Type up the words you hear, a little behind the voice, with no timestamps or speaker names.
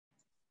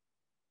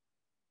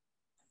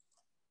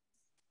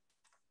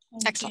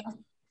Excellent.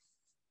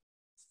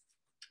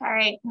 All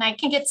right, and I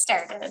can get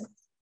started.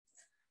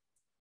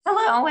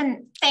 Hello,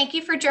 and thank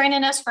you for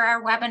joining us for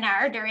our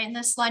webinar during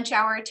this lunch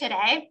hour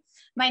today.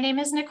 My name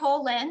is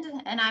Nicole Lind,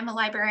 and I'm a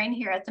librarian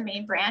here at the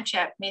main branch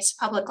at Mesa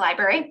Public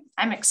Library.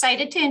 I'm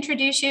excited to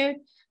introduce to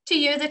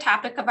you the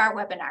topic of our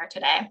webinar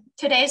today.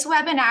 Today's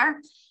webinar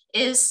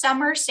is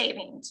Summer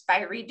Savings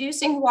by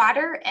Reducing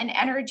Water and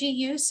Energy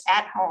Use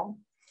at Home.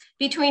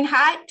 Between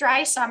hot,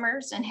 dry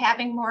summers and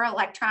having more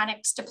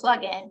electronics to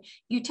plug in,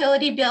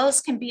 utility bills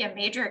can be a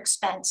major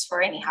expense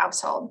for any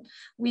household.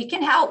 We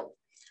can help.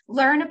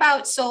 Learn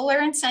about solar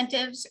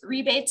incentives,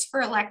 rebates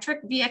for electric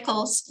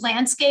vehicles,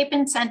 landscape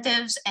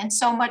incentives, and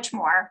so much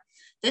more.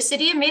 The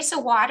City of Mesa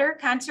Water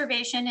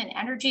Conservation and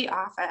Energy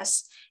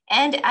Office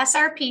and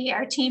SRP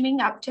are teaming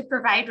up to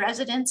provide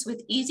residents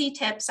with easy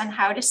tips on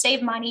how to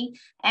save money,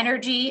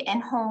 energy,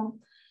 and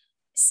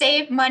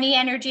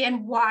energy,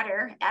 and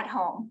water at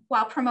home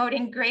while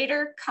promoting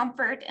greater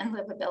comfort and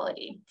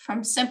livability.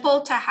 From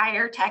simple to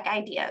higher tech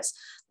ideas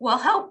will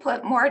help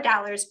put more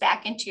dollars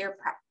back into your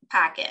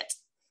pocket.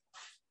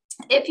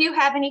 If you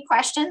have any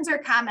questions or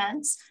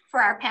comments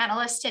for our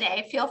panelists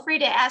today, feel free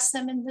to ask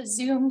them in the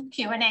Zoom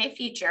Q&A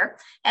feature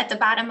at the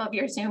bottom of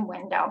your Zoom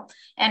window.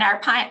 And our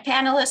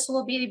panelists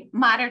will be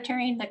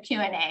monitoring the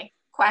Q&A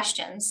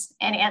questions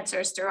and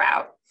answers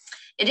throughout.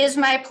 It is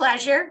my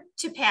pleasure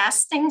to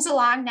pass things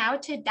along now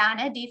to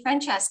Donna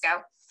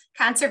DiFrancesco,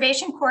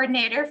 Conservation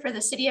Coordinator for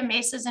the City of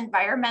Mesa's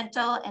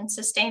Environmental and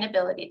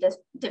Sustainability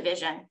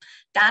Division.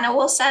 Donna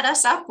will set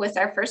us up with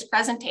our first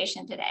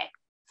presentation today.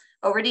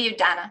 Over to you,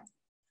 Donna.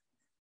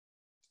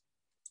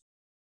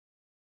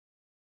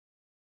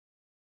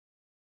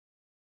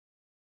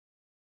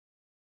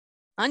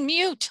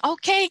 Unmute.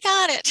 Okay,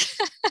 got it.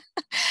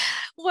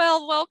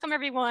 Well, welcome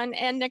everyone.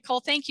 And Nicole,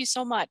 thank you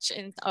so much.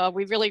 And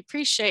we really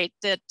appreciate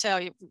that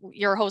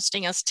you're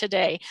hosting us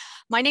today.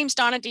 My name's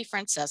Donna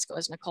DiFrancesco,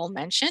 as Nicole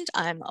mentioned.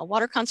 I'm a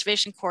Water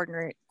Conservation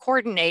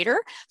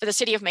Coordinator for the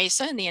City of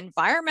Mesa in the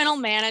Environmental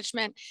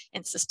Management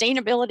and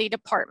Sustainability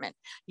Department.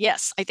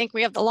 Yes, I think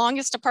we have the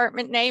longest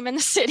department name in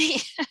the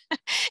city.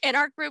 And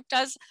our group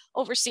does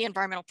oversee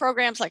environmental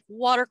programs like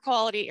water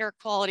quality, air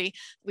quality.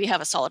 We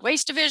have a solid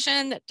waste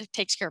division that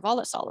takes care of all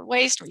the solid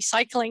waste,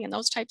 recycling, and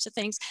those types of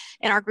things.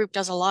 And our group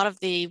does a lot of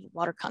the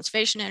water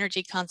conservation,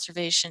 energy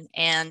conservation,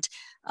 and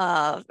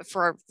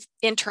for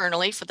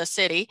internally for the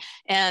city,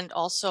 and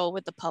also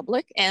with the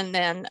public, and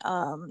then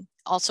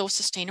also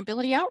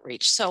sustainability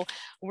outreach. So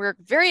we're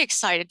very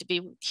excited to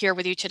be here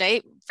with you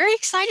today. Very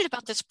excited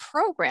about this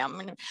program.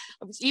 And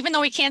even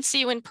though we can't see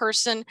you in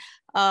person,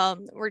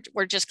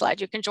 we're just glad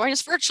you can join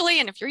us virtually.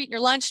 And if you're eating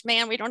your lunch,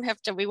 man,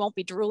 we won't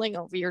be drooling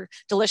over your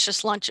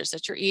delicious lunches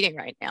that you're eating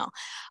right now.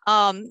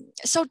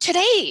 So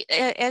today,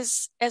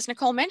 as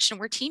Nicole mentioned,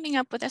 we're teaming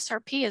up with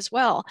SRP as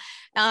well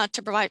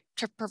to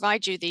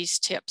provide you these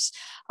tips.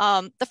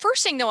 The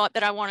first thing though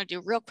that I want to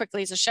do real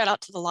quickly is a shout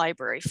out to the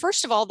library.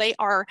 First of all, they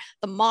are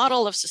the model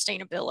of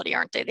sustainability,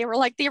 aren't they? They were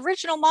like the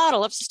original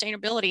model of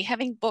sustainability,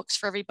 having books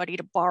for everybody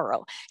to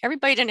borrow.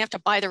 Everybody didn't have to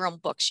buy their own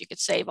books. You could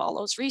save all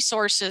those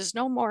resources,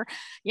 no more,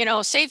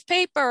 save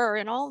paper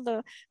and all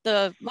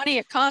the money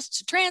it costs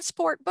to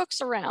transport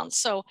books around.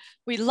 So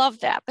we love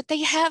that, but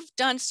they have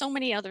done so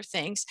many other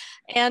things.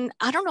 And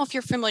I don't know if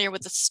you're familiar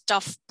with the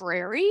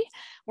Stuffbrary,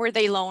 where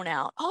they loan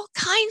out all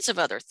kinds of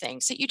other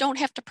things that you don't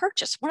have to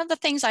purchase. One of the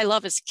things I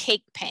love is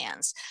cake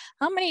pans.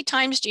 How many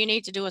times do you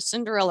need to do a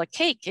Cinderella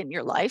cake in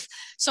your life?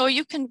 So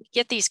you can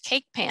get these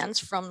cake pans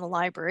from the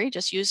library,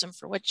 just use them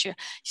for what you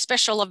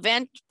special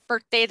event,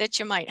 birthday that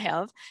you might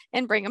have,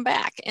 and bring them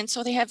back. And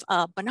so they have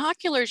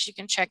binoculars you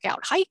can check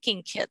out,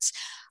 hiking kits.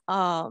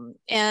 And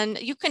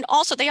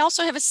they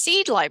also have a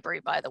seed library,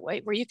 by the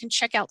way, where you can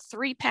check out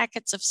 3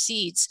 packets of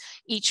seeds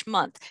each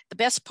month. The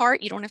best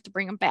part, you don't have to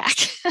bring them back.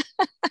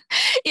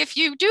 If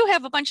you do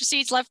have a bunch of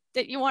seeds left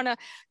that you want to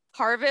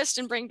harvest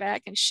and bring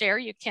back and share,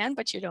 you can,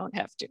 but you don't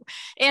have to.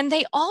 And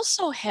they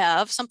also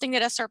have something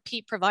that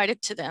SRP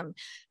provided to them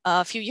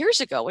a few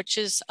years ago, which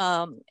is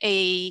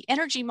a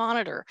energy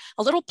monitor,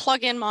 a little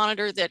plug-in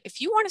monitor that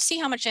if you want to see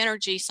how much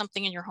energy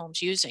something in your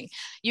home's using,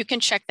 you can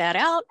check that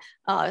out,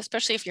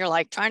 especially if you're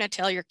like trying to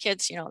tell your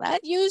kids,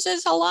 that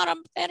uses a lot of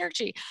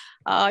energy.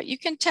 You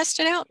can test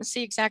it out and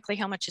see exactly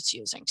how much it's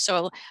using.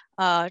 So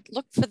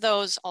look for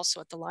those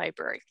also at the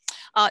library.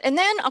 And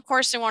then, of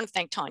course, I want to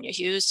thank Tanya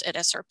Hughes at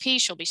SRP.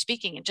 She'll be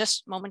speaking in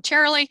just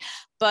momentarily,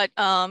 but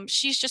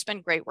she's just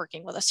been great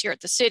working with us here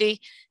at the city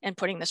and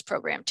putting this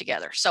program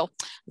together. So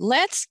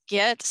let's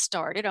get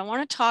started. I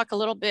want to talk a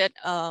little bit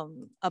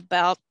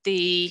about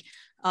the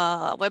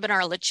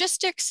webinar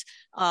logistics.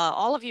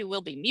 All of you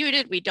will be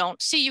muted. We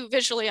don't see you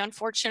visually,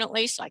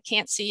 unfortunately, so I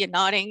can't see you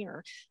nodding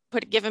or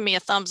giving me a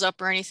thumbs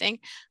up or anything.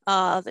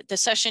 The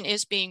session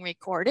is being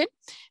recorded.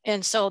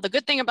 And so the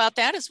good thing about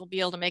that is we'll be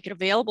able to make it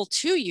available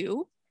to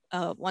you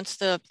once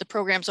the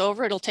program's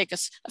over. It'll take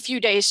us a few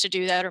days to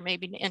do that, or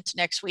maybe into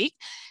next week.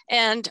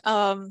 And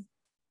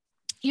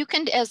you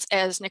can,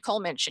 as Nicole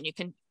mentioned, you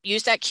can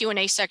use that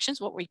Q&A section is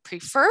what we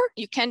prefer.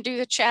 You can do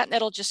the chat, and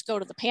that'll just go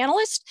to the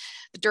panelists.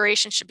 The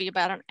duration should be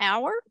about an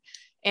hour.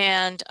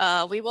 And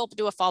we will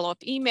do a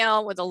follow-up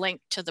email with a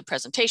link to the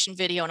presentation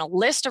video and a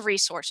list of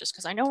resources,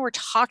 because I know we're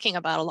talking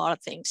about a lot of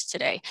things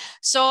today.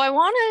 So I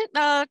want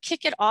to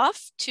kick it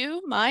off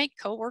to my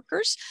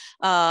coworkers,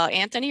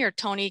 Anthony or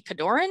Tony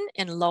Cadoran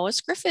and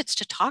Lois Griffiths,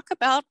 to talk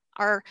about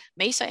our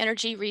Mesa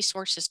Energy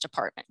Resources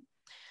Department.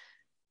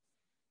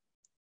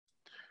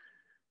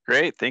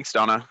 Great, thanks,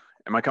 Donna.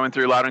 Am I coming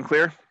through loud and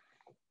clear?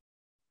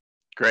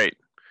 Great.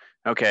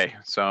 Okay,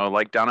 so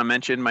like Donna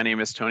mentioned, my name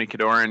is Tony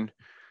Cadoran.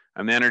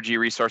 I'm the Energy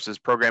Resources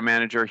Program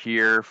Manager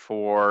here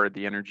for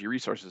the Energy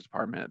Resources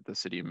Department at the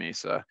City of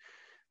Mesa.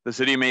 The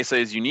City of Mesa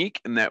is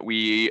unique in that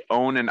we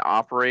own and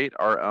operate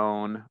our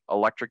own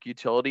electric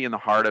utility in the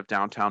heart of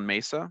downtown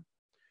Mesa.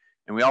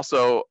 And we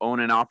also own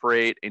and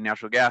operate a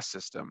natural gas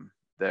system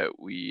that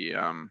we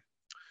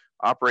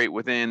operate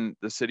within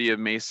the City of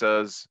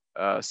Mesa's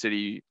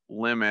city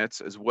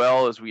limits, as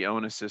well as we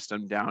own a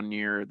system down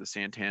near the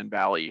Santan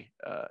Valley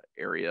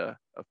area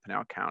of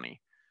Pinal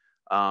County.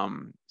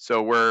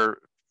 So we're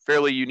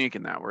fairly unique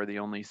in that we're the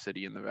only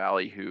city in the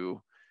valley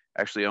who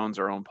actually owns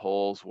our own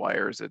poles,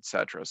 wires,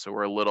 etc. So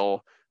we're a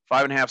little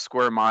 5.5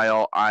 square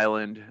mile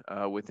island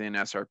within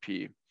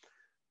SRP.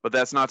 But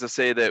that's not to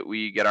say that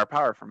we get our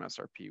power from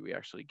SRP. We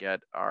actually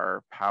get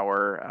our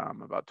power,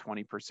 about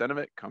 20% of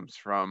it comes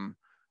from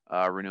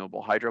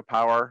renewable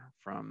hydropower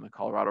from the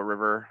Colorado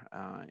River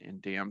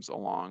and dams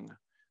along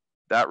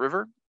that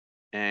river.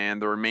 And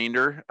the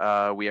remainder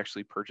we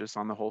actually purchase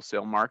on the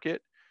wholesale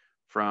market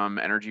from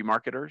energy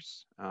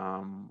marketers.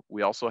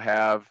 We also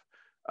have,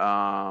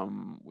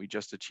 we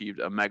just achieved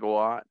a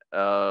megawatt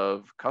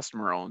of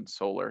customer-owned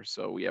solar.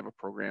 So we have a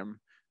program,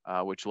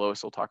 which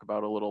Lois will talk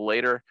about a little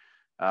later,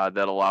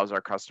 that allows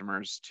our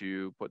customers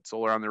to put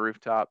solar on their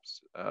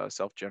rooftops,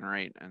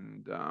 self-generate,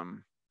 and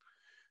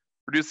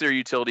reduce their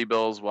utility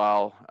bills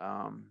while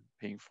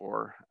paying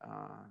for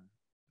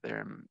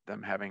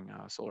them having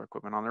solar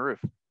equipment on their roof.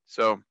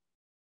 So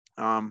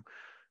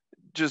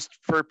just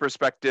for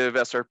perspective,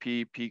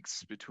 SRP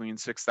peaks between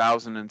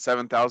 6,000 and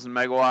 7,000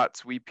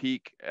 megawatts. We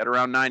peak at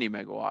around 90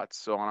 megawatts.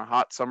 So on a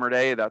hot summer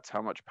day, that's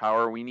how much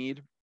power we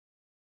need.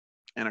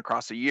 And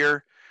across a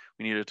year,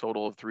 we need a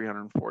total of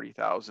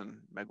 340,000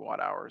 megawatt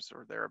hours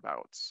or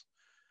thereabouts.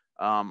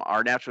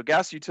 Our natural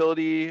gas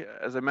utility,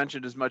 as I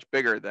mentioned, is much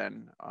bigger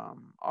than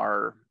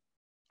our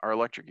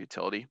electric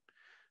utility,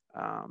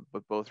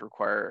 but both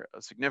require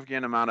a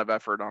significant amount of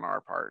effort on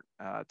our part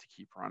to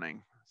keep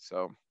running.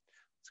 So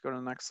let's go to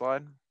the next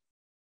slide.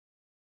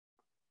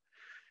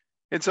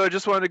 And so I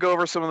just wanted to go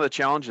over some of the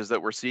challenges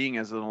that we're seeing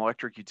as an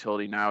electric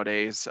utility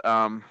nowadays.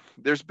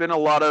 There's been a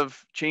lot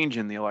of change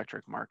in the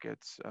electric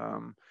markets.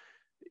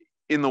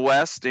 In the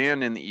West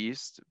and in the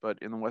East, but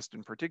in the West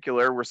in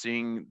particular, we're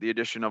seeing the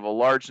addition of a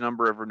large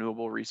number of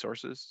renewable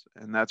resources,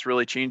 and that's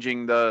really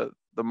changing the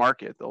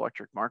market, the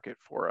electric market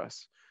for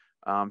us.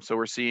 So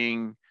we're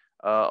seeing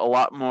a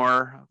lot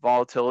more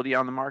volatility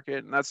on the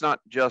market, and that's not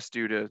just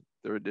due to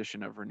the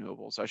addition of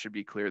renewables. I should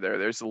be clear there.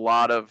 There's a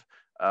lot of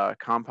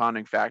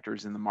compounding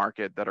factors in the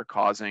market that are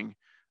causing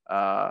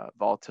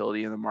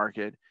volatility in the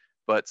market,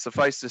 but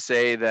suffice to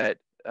say that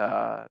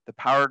the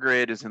power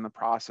grid is in the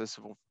process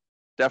of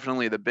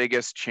definitely the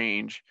biggest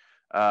change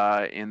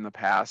in the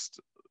past,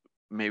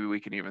 maybe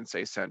we can even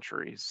say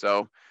centuries.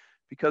 So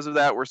because of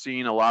that, we're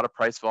seeing a lot of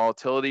price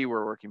volatility.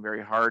 We're working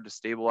very hard to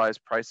stabilize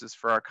prices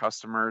for our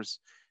customers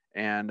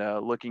and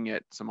looking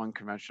at some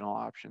unconventional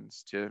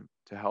options to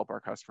help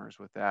our customers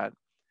with that.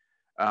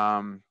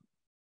 And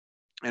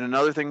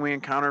another thing we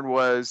encountered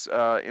was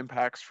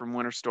impacts from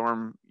Winter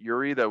Storm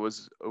Uri that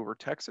was over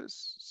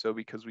Texas. So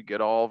because we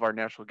get all of our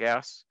natural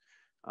gas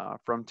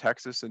from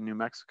Texas and New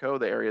Mexico,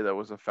 the area that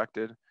was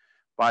affected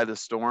by the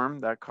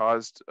storm, that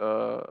caused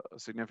a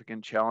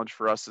significant challenge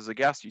for us as a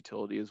gas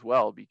utility as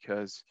well,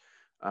 because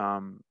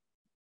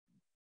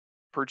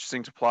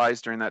purchasing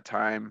supplies during that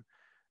time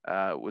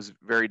was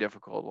very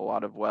difficult. A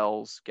lot of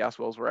wells, gas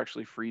wells, were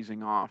actually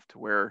freezing off to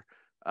where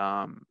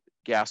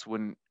gas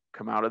wouldn't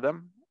come out of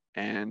them.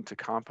 And to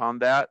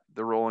compound that,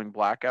 the rolling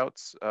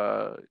blackouts,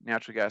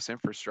 natural gas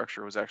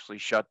infrastructure was actually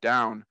shut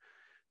down.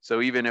 So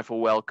even if a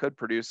well could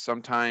produce,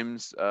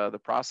 sometimes the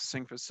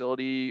processing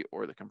facility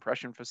or the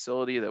compression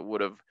facility that would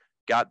have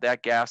got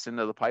that gas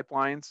into the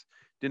pipelines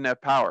didn't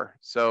have power.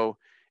 So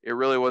it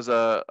really was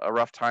a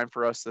rough time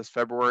for us this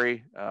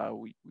February.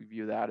 We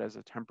view that as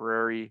a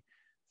temporary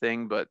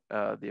thing, but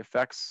the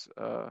effects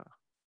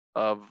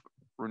of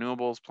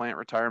renewables, plant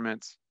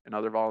retirements, and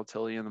other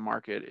volatility in the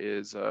market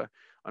is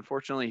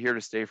unfortunately here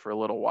to stay for a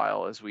little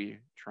while as we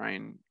try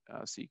and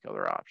seek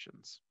other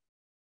options.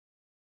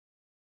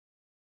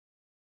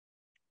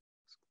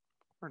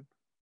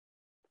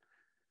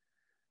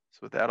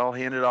 So with that, I'll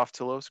hand it off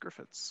to Lois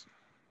Griffiths.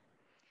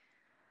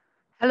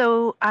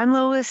 Hello, I'm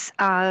Lois,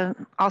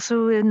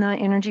 also in the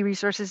Energy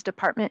Resources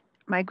Department.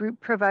 My group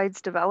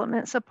provides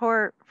development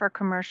support for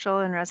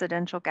commercial and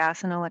residential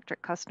gas and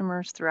electric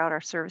customers throughout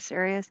our service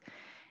areas.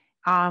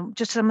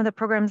 Just some of the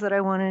programs that I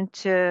wanted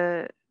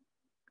to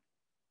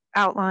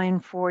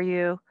outline for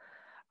you.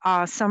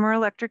 Summer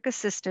electric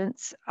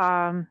assistance.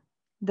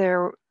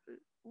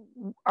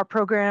 Our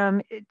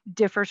program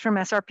differs from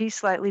SRP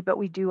slightly, but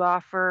we do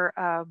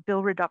offer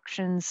bill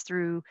reductions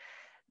through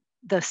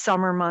the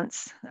summer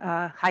months,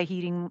 high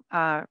heating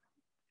or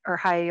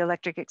high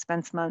electric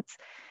expense months.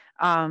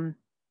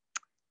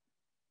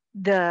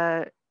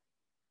 The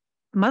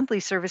monthly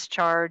service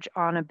charge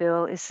on a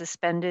bill is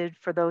suspended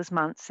for those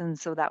months, and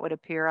so that would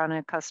appear on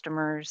a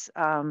customer's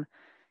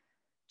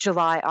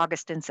July,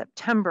 August, and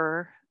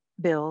September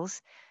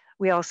bills.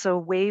 We also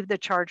waive the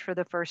charge for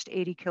the first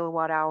 80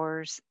 kilowatt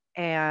hours,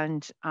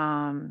 and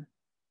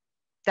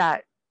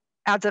that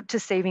adds up to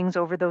savings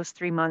over those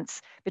 3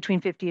 months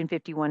between $50 and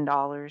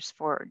 $51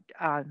 for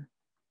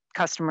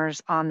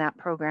customers on that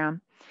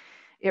program.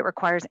 It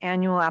requires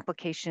annual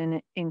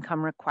application,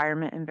 income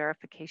requirement, and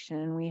verification.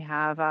 And we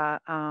have a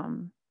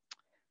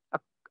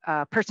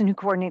person who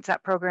coordinates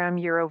that program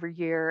year over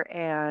year,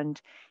 and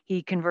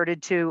he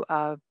converted to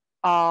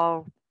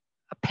all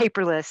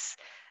paperless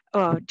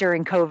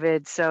during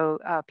COVID, so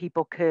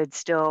people could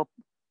still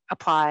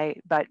apply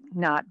but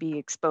not be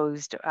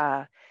exposed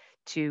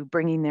to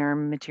bringing their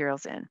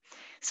materials in.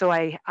 So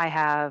I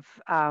have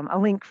a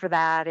link for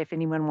that if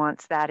anyone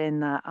wants that in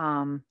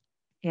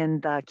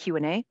the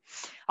Q&A.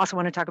 Also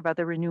want to talk about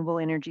the Renewable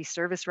Energy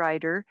Service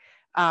Rider.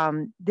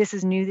 This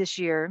is new this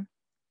year.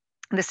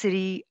 The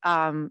city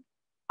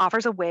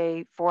offers a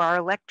way for our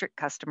electric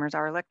customers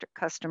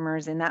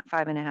in that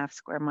 5.5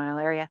 square mile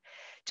area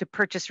to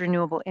purchase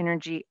renewable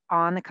energy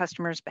on the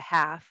customer's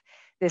behalf.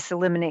 This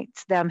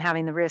eliminates them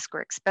having the risk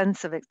or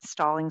expense of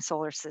installing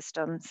solar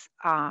systems.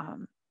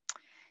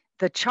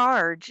 The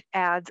charge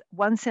adds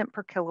 1 cent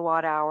per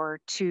kilowatt hour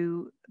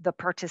to the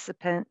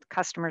participant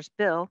customer's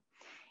bill,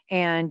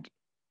 and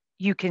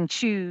you can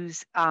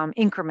choose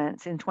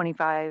increments in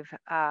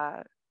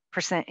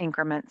 25%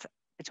 increments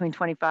between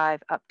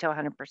 25 up to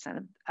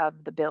 100%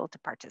 of the bill to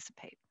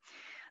participate.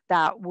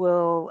 That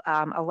will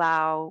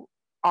allow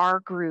our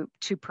group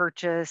to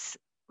purchase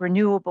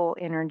renewable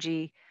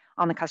energy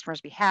on the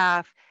customer's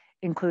behalf,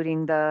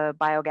 including the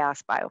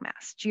biogas,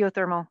 biomass,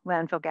 geothermal,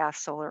 landfill gas,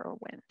 solar, or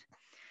wind.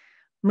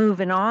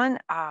 Moving on,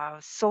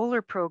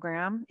 solar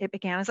program, it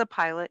began as a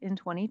pilot in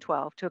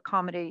 2012 to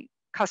accommodate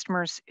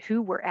customers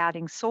who were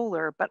adding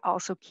solar, but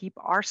also keep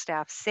our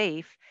staff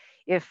safe.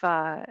 If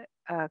a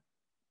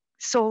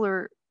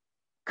solar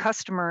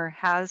customer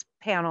has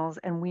panels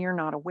and we are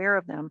not aware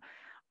of them,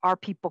 our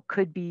people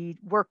could be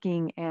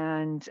working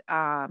and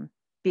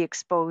be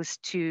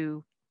exposed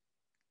to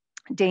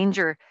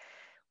danger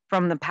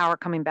from the power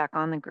coming back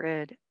on the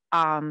grid.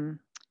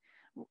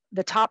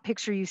 The top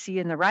picture you see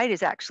in the right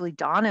is actually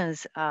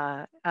Donna's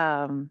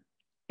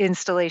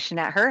installation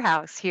at her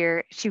house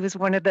here. She was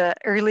one of the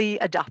early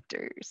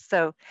adopters.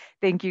 So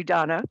thank you,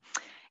 Donna.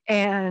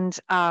 And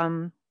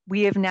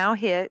we have now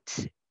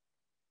hit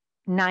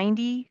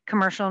 90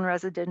 commercial and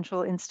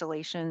residential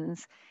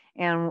installations,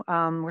 and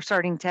we're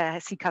starting to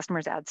see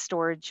customers add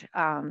storage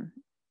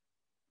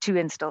to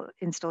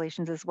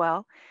installations as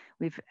well.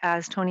 We've,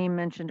 as Tony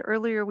mentioned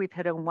earlier, we've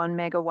hit a 1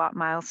 megawatt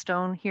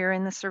milestone here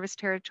in the service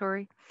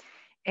territory.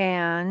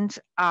 And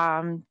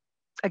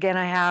again,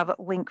 I have a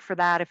link for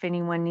that if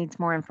anyone needs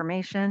more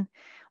information.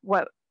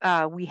 What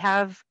we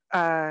have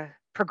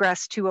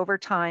progressed to over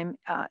time,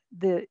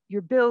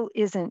 your bill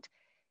isn't,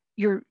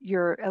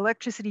 your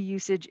electricity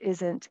usage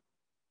isn't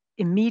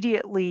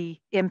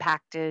immediately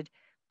impacted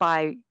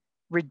by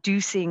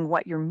reducing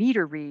what your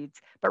meter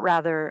reads, but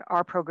rather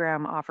our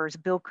program offers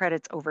bill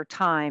credits over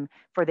time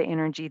for the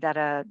energy that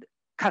a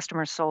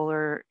customer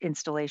solar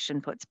installation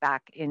puts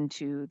back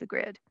into the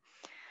grid.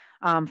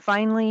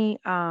 Finally,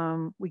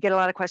 we get a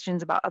lot of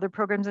questions about other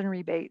programs and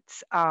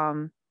rebates.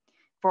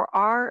 For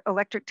our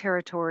electric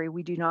territory,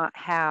 we do not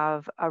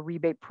have a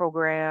rebate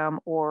program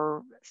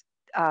or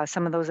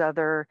some of those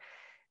other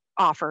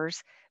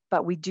offers,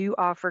 but we do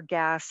offer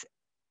gas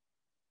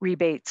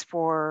rebates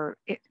for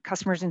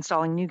customers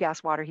installing new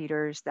gas water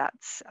heaters.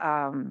 That's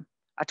a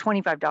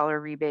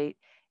 $25 rebate,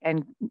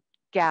 and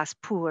gas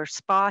pool or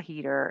spa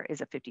heater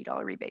is a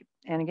 $50 rebate.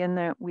 And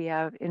again, we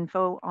have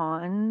info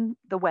on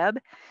the web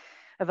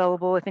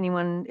available if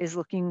anyone is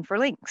looking for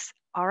links.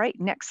 All right,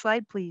 next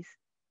slide, please.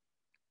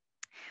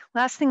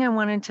 Last thing I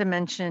wanted to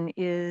mention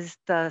is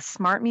the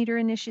Smart Meter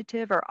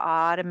Initiative, or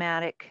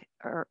automatic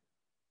or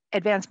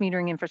advanced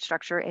metering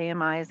infrastructure.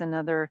 AMI is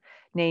another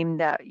name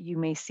that you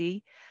may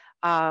see.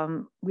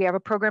 We have a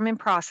program in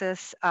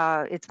process.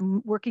 It's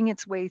working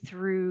its way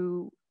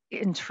through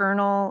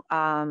internal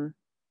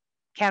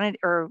candidate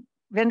or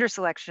vendor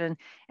selection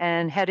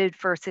and headed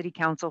for City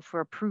Council for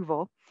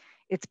approval.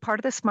 It's part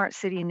of the Smart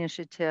City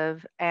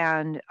Initiative,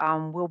 and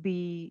we'll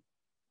be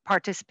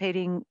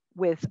participating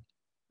with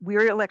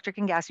Weir Electric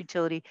and Gas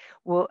Utility,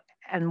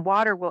 and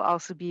water will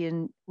also be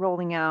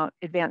rolling out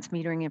advanced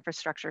metering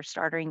infrastructure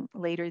starting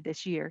later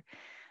this year.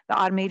 The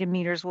automated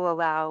meters will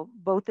allow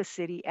both the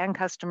city and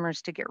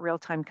customers to get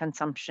real-time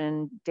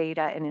consumption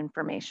data and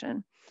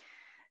information.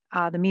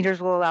 The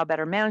meters will allow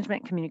better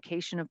management,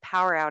 communication of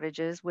power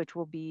outages, which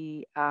will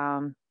be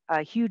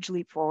a huge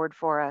leap forward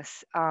for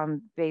us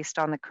based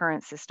on the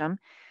current system.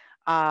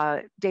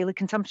 Daily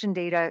consumption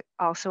data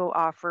also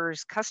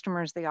offers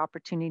customers the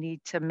opportunity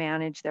to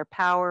manage their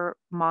power,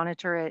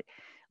 monitor it,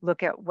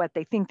 look at what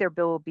they think their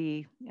bill will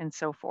be, and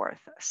so forth.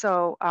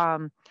 So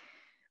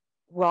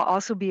we'll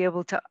also be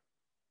able to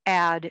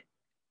add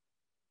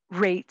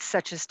rates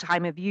such as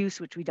time of use,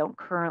 which we don't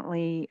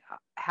currently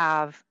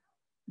have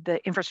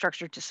the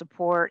infrastructure to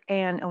support,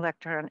 and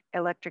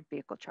electric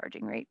vehicle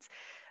charging rates.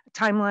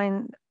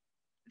 Timeline,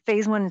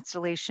 phase 1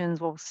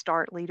 installations will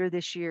start later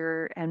this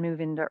year and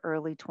move into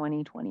early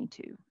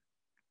 2022.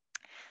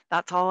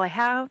 That's all I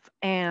have.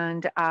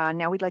 And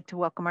now we'd like to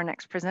welcome our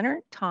next presenter,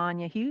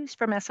 Tanya Hughes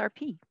from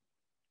SRP.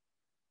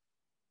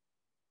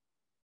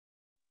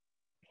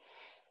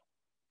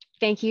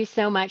 Thank you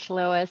so much,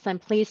 Lois. I'm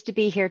pleased to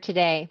be here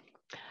today.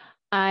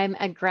 I'm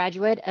a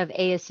graduate of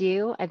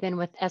ASU. I've been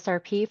with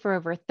SRP for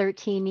over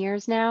 13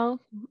 years now.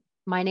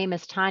 My name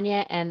is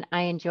Tanya, and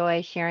I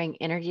enjoy sharing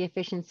energy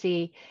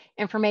efficiency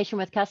information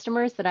with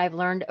customers that I've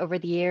learned over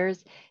the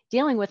years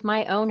dealing with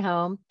my own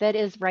home that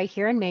is right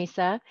here in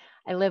Mesa.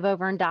 I live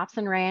over in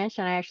Dobson Ranch,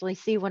 and I actually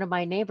see one of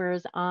my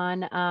neighbors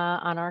on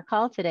our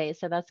call today.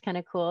 So that's kind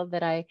of cool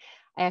that I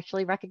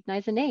actually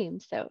recognize a name.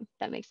 So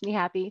that makes me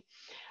happy.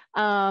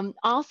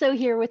 Also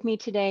here with me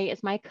today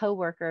is my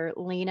coworker,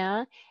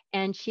 Lena,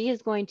 and she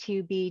is going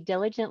to be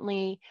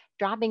diligently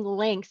dropping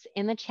links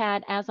in the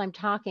chat as I'm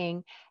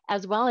talking,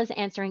 as well as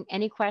answering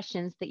any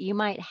questions that you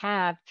might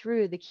have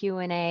through the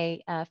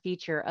Q&A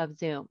feature of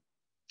Zoom.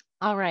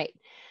 All right.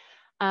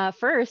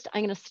 First,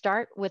 I'm going to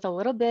start with a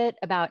little bit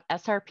about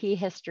SRP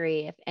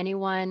history. If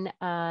anyone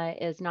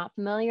is not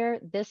familiar,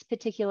 this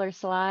particular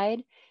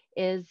slide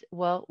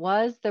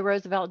was the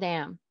Roosevelt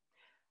Dam.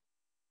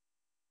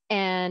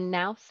 And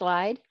now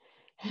slide.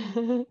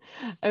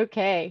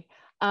 Okay.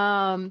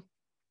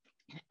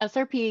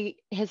 SRP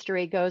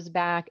history goes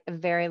back a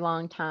very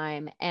long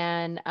time.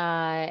 And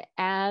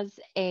as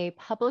a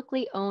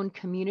publicly owned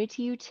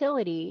community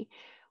utility,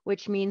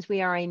 which means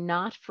we are a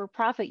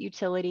not-for-profit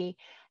utility,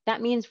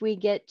 that means we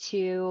get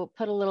to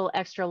put a little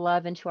extra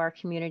love into our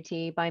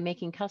community by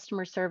making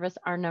customer service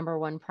our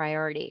 #1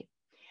 priority.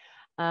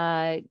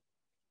 As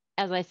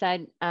I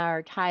said,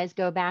 our ties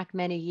go back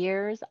many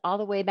years, all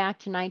the way back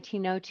to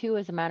 1902,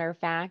 as a matter of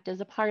fact,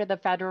 as a part of the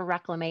Federal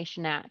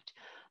Reclamation Act.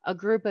 A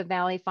group of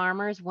Valley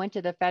farmers went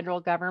to the federal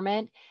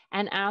government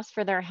and asked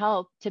for their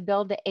help to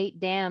build the 8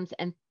 dams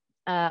and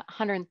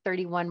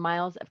 131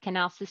 miles of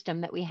canal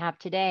system that we have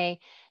today.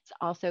 It's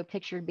also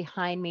pictured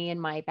behind me in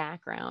my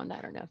background.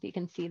 I don't know if you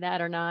can see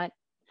that or not.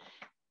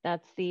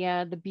 That's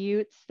the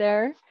buttes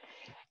there.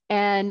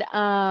 And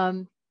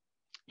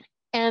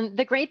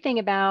the great thing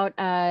about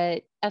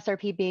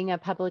SRP being a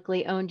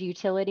publicly owned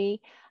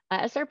utility,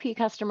 SRP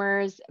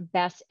customers'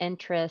 best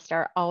interests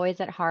are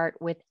always at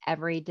heart with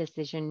every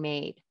decision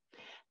made.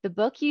 The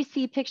book you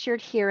see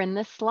pictured here in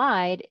this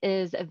slide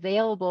is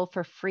available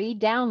for free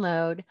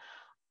download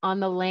on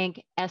the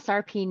link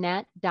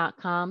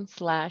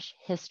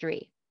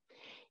srpnet.com/history.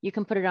 You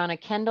can put it on a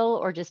Kindle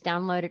or just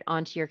download it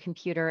onto your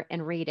computer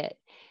and read it.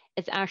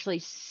 It's actually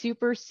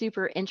super,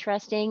 super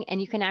interesting, and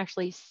you can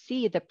actually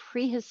see the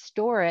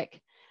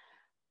prehistoric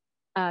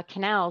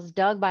canals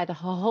dug by the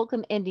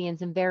Hohokam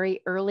Indians in very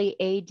early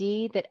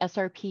AD that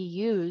SRP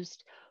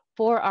used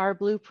for our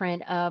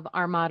blueprint of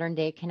our modern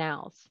day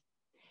canals.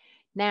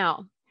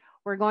 Now,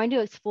 we're going to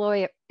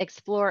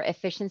explore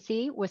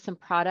efficiency with some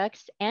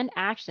products and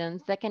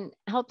actions that can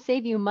help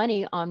save you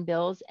money on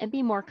bills and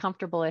be more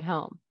comfortable at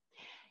home.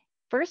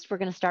 First, we're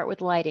going to start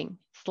with lighting.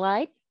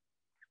 Slide.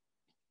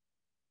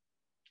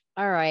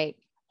 All right.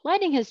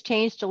 Lighting has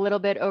changed a little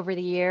bit over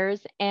the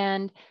years,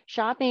 and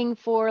shopping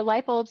for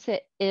light bulbs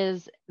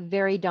is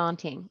very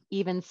daunting,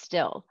 even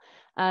still.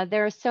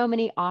 There are so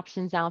many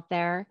options out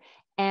there,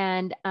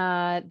 and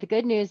the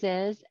good news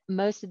is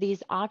most of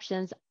these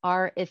options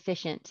are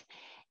efficient.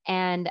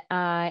 And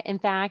in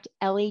fact,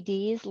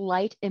 LEDs,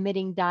 light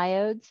emitting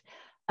diodes,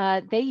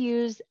 they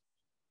use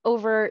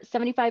over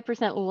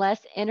 75%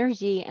 less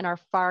energy and are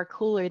far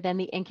cooler than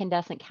the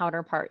incandescent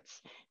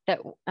counterparts that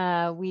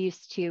we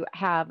used to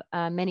have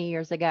many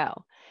years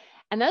ago.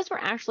 And those were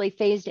actually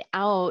phased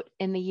out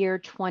in the year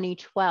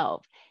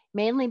 2012,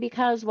 mainly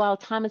because while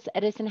Thomas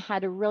Edison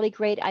had a really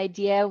great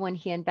idea when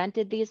he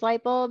invented these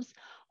light bulbs,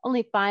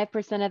 only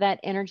 5% of that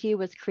energy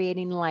was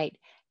creating light.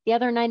 The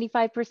other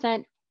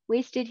 95%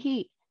 wasted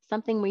heat,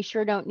 something we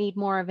sure don't need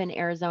more of in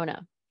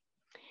Arizona.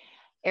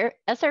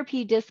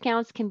 SRP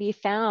discounts can be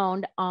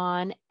found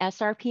on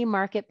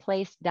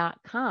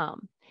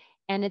srpmarketplace.com,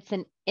 and it's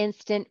an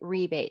instant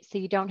rebate, so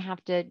you don't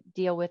have to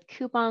deal with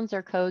coupons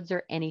or codes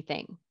or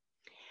anything.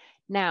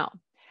 Now,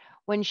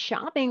 when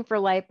shopping for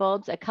light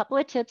bulbs, a couple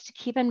of tips to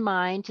keep in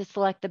mind to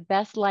select the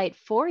best light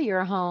for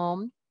your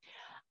home.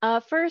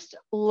 First,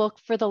 look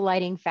for the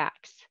lighting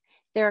facts.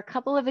 There are a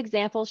couple of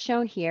examples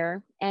shown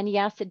here, and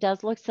yes, it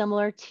does look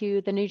similar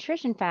to the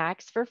nutrition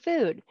facts for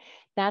food.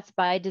 That's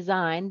by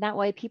design. That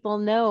way people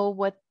know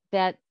what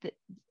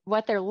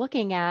they're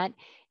looking at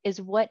is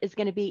what is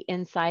going to be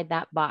inside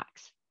that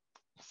box.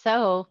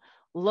 So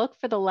look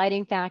for the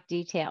lighting fact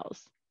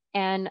details.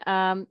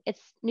 And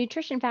it's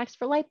nutrition facts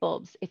for light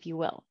bulbs, if you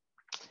will.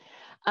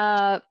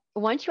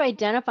 Once you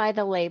identify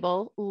the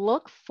label,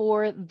 look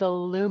for the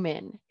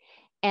lumen.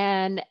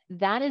 And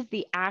that is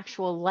the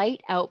actual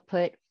light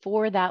output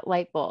for that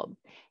light bulb.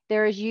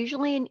 There is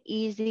usually an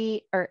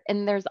easy,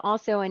 and there's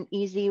also an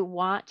easy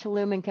watt to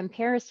lumen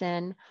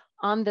comparison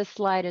on this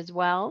slide as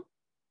well.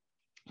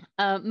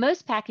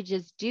 Most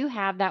packages do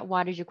have that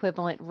wattage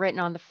equivalent written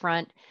on the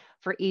front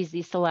for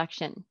easy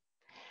selection.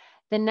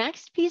 The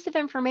next piece of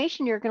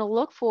information you're going to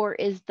look for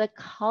is the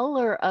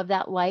color of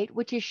that light,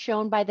 which is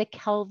shown by the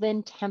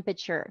Kelvin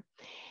temperature.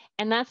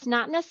 And that's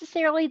not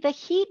necessarily the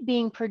heat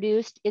being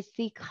produced, it's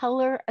the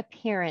color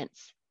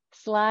appearance.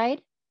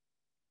 Slide.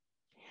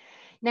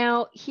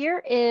 Now,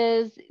 here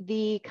is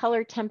the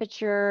color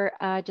temperature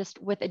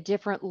just with a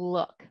different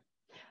look,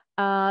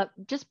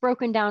 just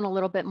broken down a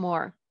little bit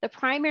more. The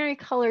primary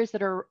colors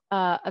that are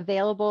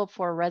available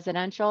for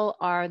residential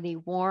are the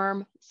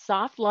warm,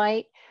 soft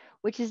light,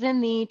 which is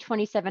in the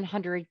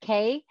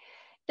 2700K.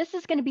 This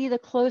is going to be the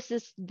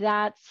closest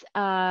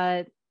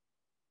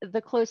the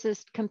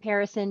closest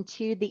comparison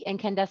to the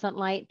incandescent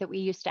light that we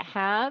used to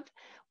have,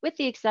 with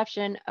the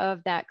exception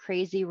of that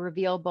crazy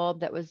reveal bulb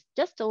that was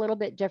just a little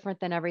bit different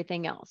than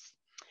everything else.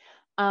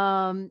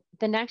 The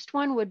next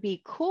one would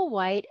be cool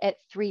white at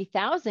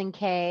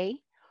 3000K,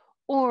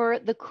 or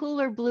the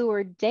cooler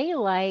bluer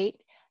daylight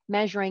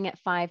measuring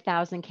at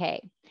 5000K.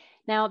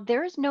 Now,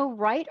 there's no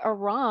right or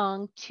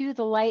wrong to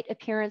the light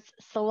appearance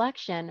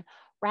selection.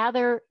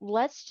 Rather,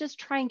 let's just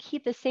try and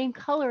keep the same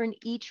color in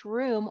each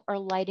room or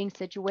lighting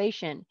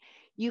situation.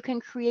 You can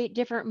create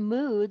different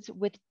moods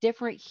with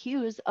different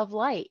hues of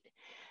light.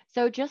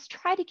 So just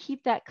try to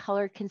keep that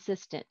color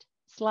consistent.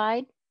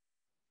 Slide.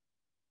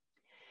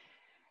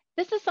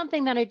 This is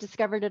something that I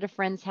discovered at a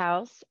friend's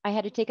house. I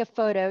had to take a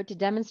photo to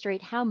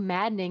demonstrate how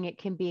maddening it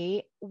can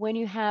be when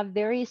you have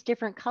various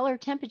different color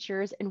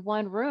temperatures in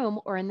one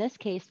room, or in this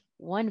case,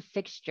 one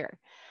fixture.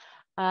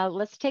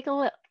 Let's take a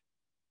look.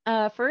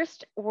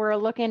 First, we're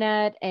looking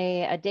at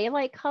a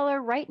daylight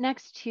color right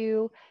next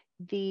to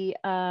the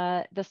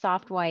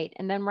soft white.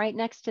 And then right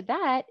next to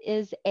that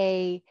is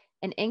an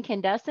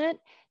incandescent.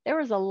 There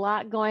was a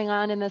lot going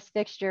on in this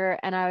fixture,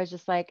 and I was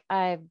just like,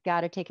 I've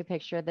got to take a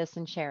picture of this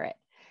and share it.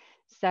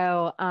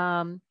 So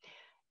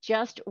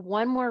just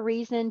one more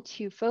reason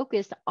to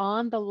focus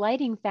on the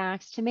lighting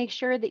facts to make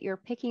sure that you're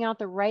picking out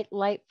the right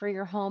light for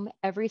your home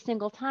every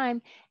single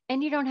time,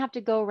 and you don't have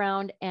to go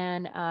around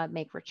and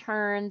make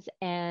returns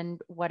and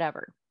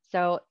whatever.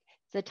 So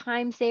it's a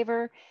time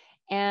saver,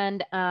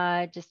 and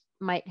just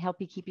might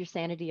help you keep your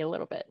sanity a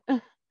little bit.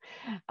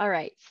 All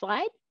right,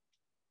 slide.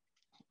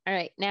 All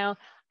right, now,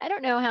 I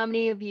don't know how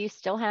many of you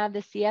still have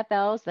the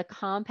CFLs, the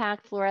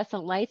compact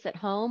fluorescent lights at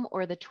home,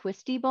 or the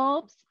twisty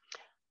bulbs.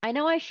 I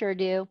know I sure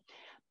do.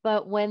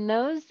 But when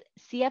those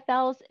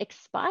CFLs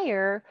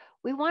expire,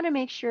 we want to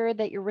make sure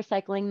that you're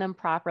recycling them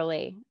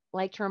properly. I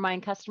like to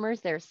remind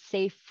customers there's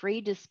safe, free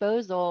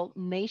disposal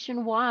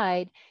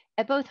nationwide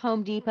at both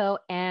Home Depot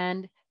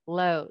and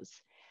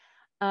Lowe's.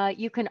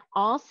 You can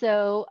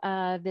also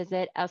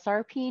visit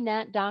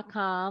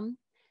srpnet.com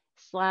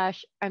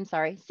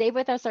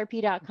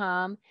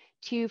savewithsrp.com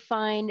to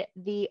find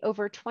the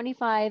over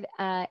 25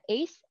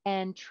 ACE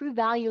and True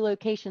Value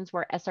locations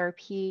where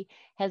SRP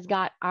has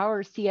got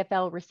our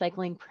CFL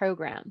recycling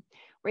program,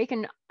 where you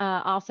can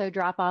also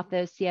drop off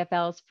those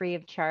CFLs free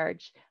of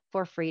charge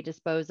for free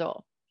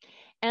disposal.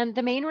 And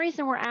the main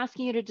reason we're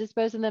asking you to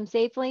dispose of them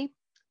safely,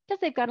 because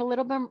they've got a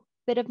little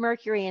bit of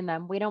mercury in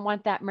them. We don't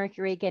want that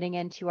mercury getting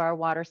into our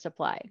water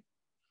supply.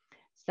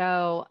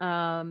 So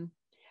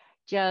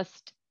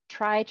just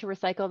try to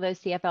recycle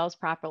those CFLs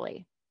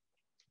properly.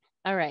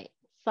 All right,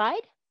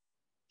 slide.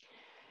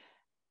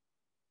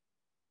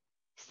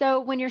 So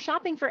when you're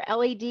shopping for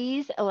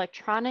LEDs,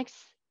 electronics,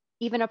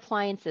 even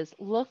appliances,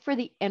 look for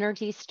the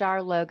Energy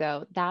Star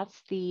logo. That's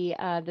the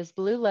this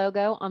blue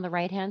logo on the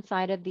right-hand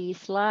side of the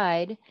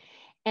slide.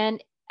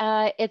 And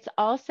it's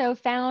also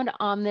found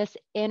on this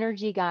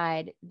energy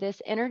guide. This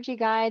energy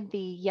guide, the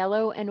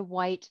yellow and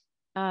white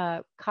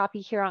copy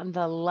here on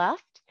the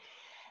left,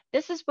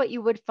 this is what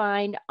you would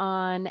find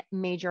on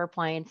major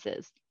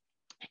appliances.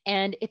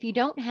 And if you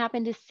don't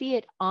happen to see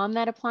it on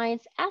that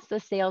appliance, ask the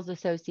sales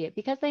associate,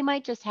 because they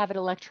might just have it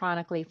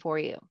electronically for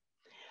you.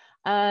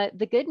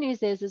 The good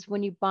news is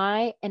when you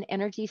buy an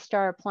Energy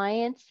Star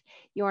appliance,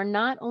 you are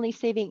not only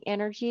saving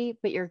energy,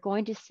 but you're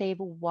going to save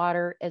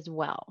water as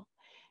well.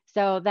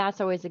 So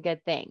that's always a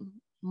good thing.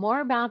 More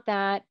about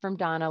that from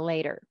Donna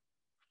later.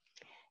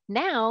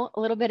 Now, a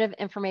little bit of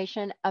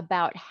information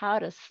about how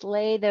to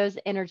slay those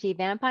energy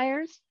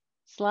vampires.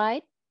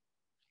 Slide.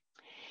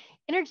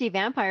 Energy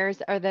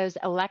vampires are those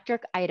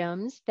electric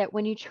items that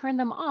when you turn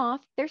them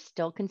off, they're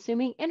still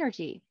consuming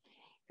energy.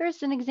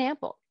 Here's an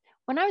example.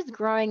 When I was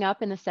growing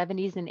up in the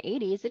 70s and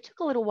 80s, it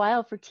took a little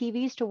while for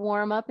TVs to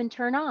warm up and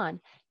turn on.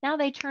 Now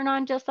they turn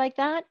on just like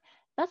that.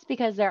 That's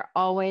because they're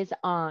always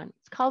on.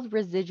 It's called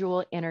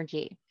residual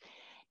energy.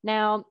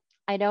 Now,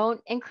 I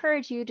don't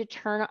encourage you to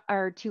turn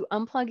or to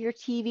unplug your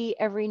TV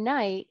every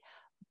night,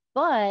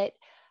 but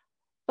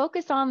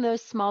focus on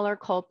those smaller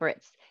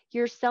culprits,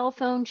 your cell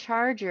phone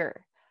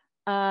charger,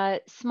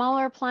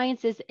 smaller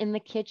appliances in the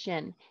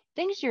kitchen,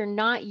 things you're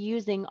not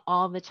using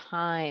all the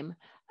time,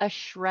 a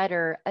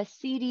shredder, a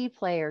CD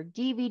player,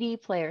 DVD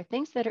player,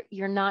 things that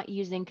you're not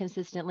using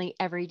consistently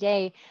every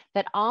day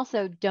that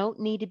also don't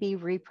need to be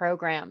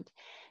reprogrammed.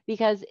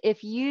 Because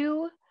if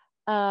you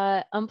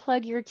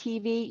unplug your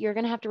TV, you're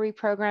going to have to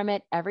reprogram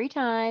it every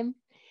time.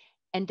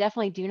 And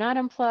definitely do not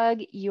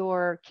unplug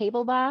your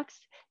cable box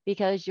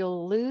because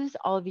you'll lose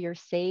all of your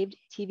saved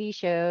TV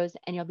shows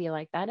and you'll be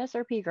like, that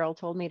SRP girl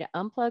told me to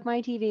unplug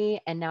my TV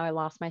and now I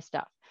lost my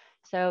stuff.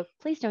 So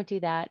please don't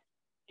do that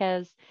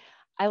because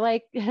I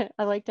like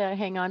I like to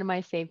hang on to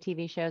my saved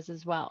TV shows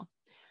as well.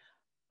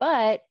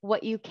 But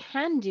what you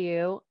can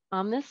do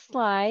on this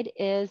slide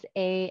is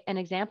an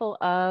example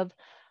of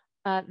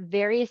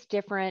various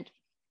different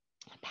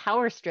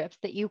power strips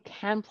that you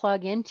can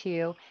plug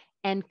into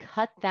and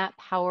cut that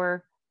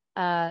power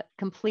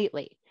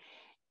completely.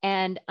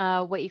 And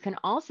what you can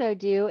also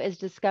do is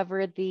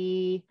discover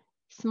the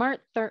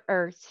smart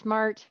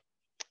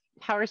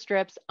power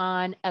strips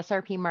on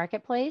SRP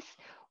Marketplace,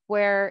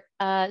 where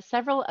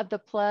several of the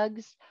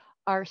plugs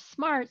are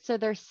smart, so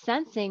they're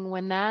sensing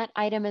when that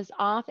item is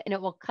off and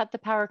it will cut the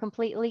power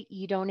completely.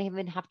 You don't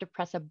even have to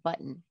press a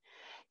button.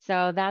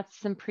 So that's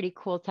some pretty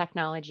cool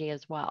technology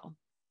as well.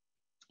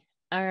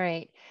 All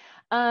right.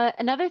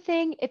 Another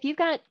thing, if you've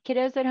got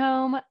kiddos at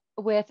home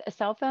with a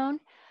cell phone,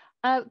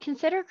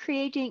 consider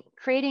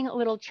creating a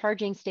little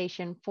charging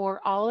station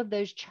for all of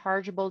those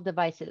chargeable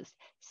devices,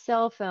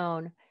 cell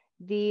phone,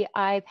 the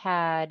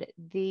iPad,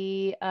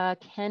 the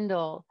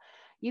Kindle.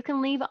 You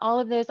can leave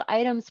all of those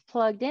items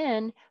plugged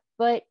in,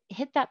 but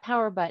hit that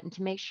power button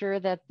to make sure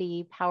that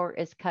the power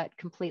is cut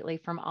completely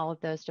from all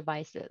of those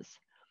devices.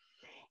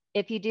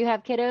 If you do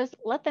have kiddos,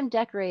 let them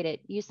decorate it.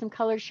 Use some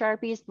colored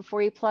Sharpies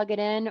before you plug it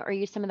in, or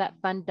use some of that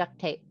fun duct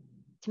tape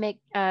to make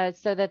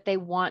so that they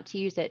want to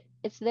use it.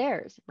 It's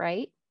theirs,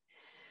 right?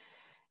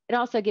 It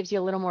also gives you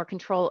a little more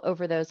control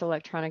over those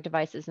electronic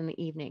devices in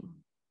the evening.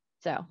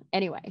 So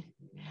anyway,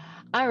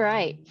 all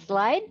right,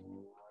 slide.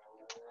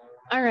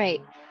 All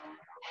right,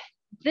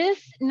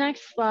 this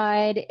next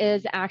slide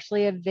is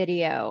actually a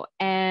video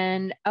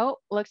and oh,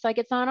 looks like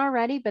it's on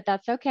already, but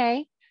that's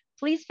okay.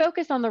 Please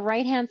focus on the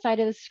right-hand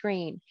side of the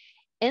screen.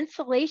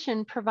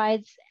 Insulation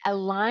provides a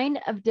line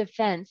of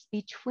defense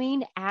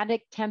between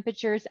attic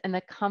temperatures and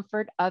the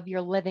comfort of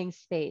your living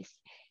space.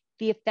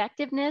 The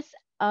effectiveness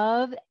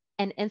of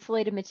an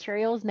insulated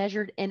material is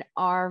measured in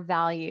R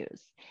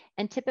values.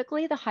 And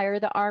typically the higher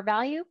the R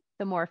value,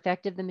 the more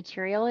effective the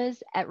material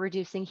is at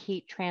reducing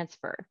heat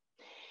transfer.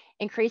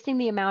 Increasing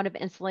the amount of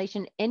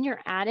insulation in your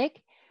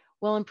attic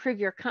will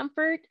improve your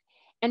comfort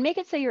and make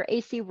it so your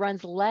AC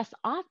runs less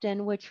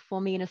often, which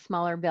will mean a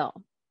smaller bill.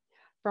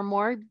 For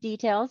more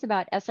details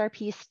about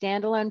SRP's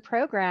standalone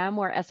program,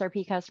 where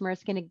SRP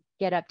customers can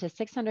get up to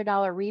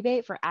 $600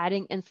 rebate for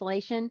adding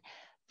insulation,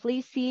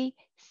 please see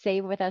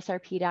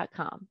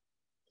savewithsrp.com.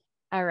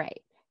 All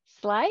right,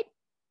 slide.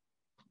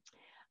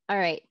 All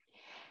right,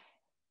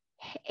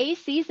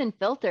 ACs and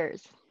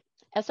filters.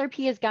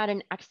 SRP has got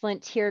an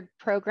excellent tiered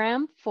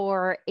program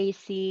for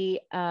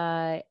AC,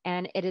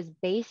 and it is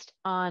based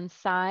on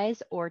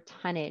size or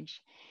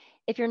tonnage.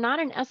 If you're not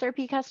an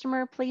SRP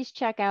customer, please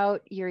check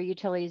out your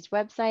utility's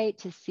website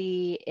to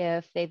see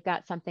if they've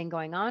got something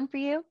going on for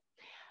you.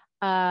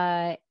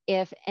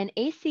 If an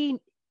AC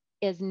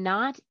is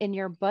not in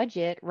your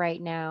budget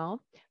right now,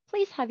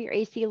 please have your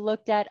AC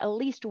looked at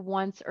least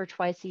once or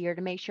twice a year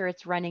to make sure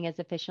it's running as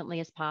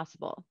efficiently as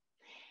possible.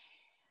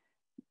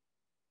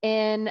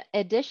 In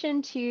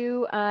addition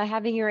to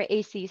having your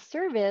AC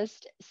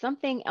serviced,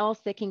 something else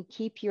that can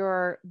keep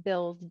your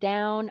bills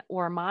down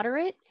or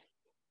moderate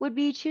would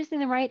be choosing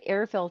the right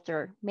air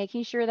filter,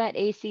 making sure that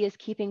AC is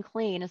keeping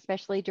clean,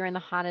 especially during the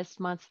hottest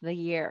months of the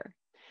year.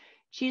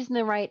 Choosing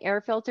the right air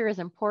filter is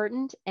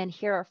important, and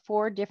here are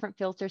 4 different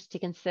filters to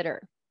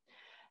consider.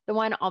 The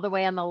one all the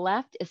way on the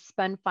left is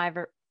spun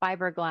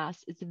fiberglass.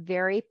 It's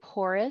very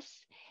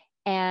porous,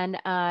 and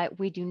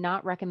we do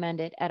not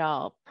recommend it at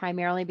all,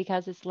 primarily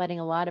because it's letting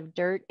a lot of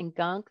dirt and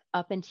gunk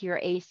up into your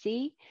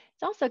AC.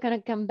 It's also going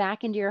to come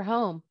back into your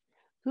home.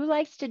 Who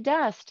likes to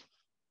dust?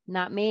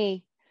 Not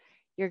me.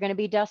 You're going to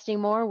be dusting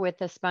more with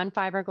the spun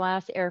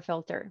fiberglass air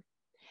filter.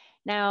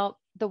 Now,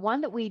 the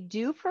one that we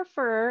do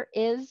prefer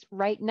is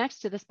right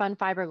next to the spun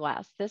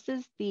fiberglass. This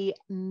is the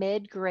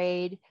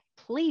mid-grade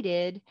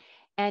pleated,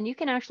 and you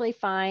can actually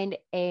find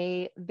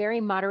a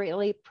very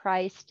moderately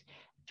priced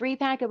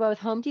 3-pack of both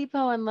Home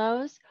Depot and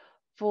Lowe's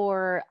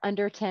for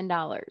under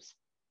 $10.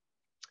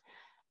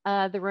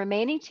 The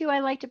remaining 2 I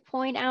like to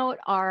point out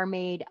are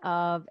made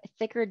of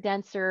thicker,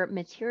 denser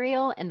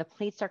material, and the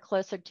pleats are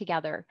closer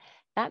together.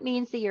 That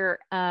means that you're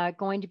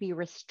going to be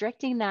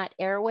restricting that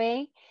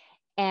airway,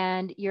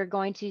 and you're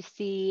going to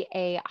see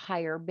a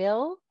higher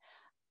bill,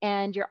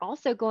 and you're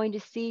also going to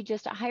see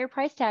just a higher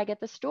price tag at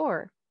the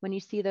store when you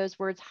see those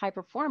words high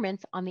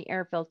performance on the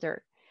air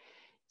filter.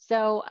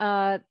 So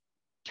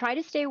try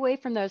to stay away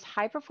from those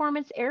high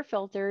performance air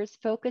filters.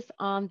 Focus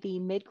on the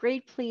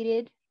mid-grade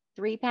pleated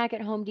 3-pack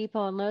at Home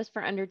Depot and Lowe's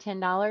for under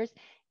 $10.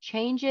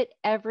 Change it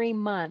every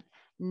month,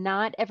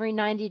 not every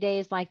 90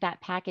 days like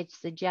that package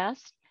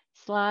suggests.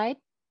 Slide.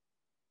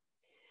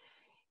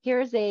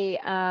 Here's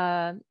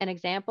an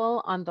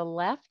example on the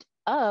left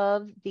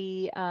of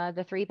the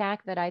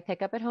 3-pack that I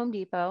pick up at Home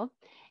Depot.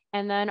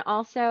 And then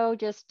also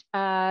just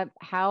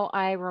how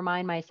I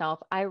remind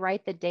myself, I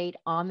write the date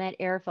on that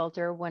air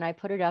filter when I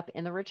put it up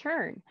in the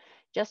return,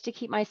 just to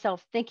keep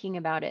myself thinking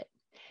about it.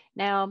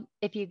 Now,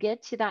 if you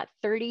get to that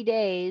 30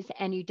 days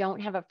and you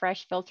don't have a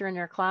fresh filter in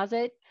your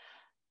closet,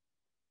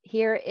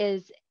 here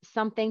is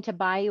something to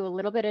buy you a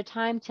little bit of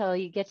time till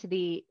you get to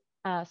the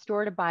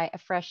store to buy a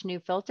fresh new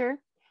filter.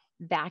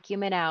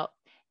 Vacuum it out.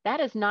 That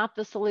is not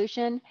the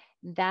solution.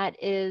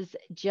 That is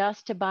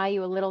just to buy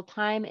you a little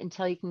time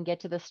until you can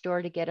get to the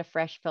store to get a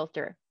fresh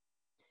filter.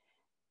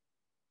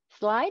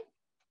 Slide.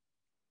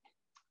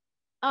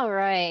 All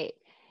right.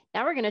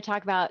 Now we're going to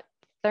talk about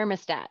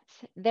thermostats.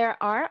 There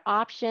are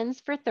options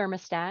for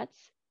thermostats.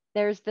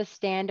 There's the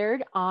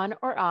standard on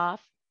or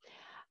off.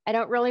 I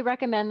don't really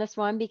recommend this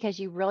one because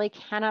you really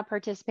cannot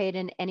participate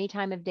in any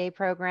time of day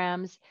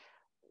programs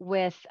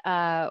with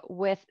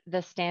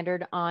the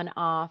standard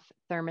on-off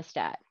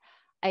thermostat.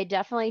 I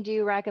definitely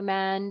do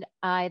recommend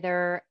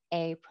either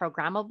a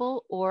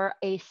programmable or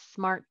a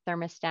smart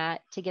thermostat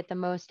to get the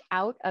most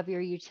out of your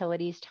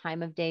utilities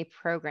time of day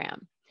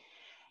program.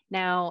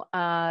 Now,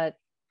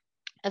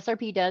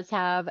 SRP does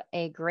have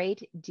a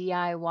great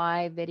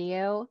DIY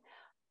video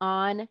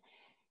on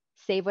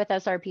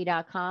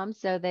savewithsrp.com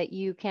so that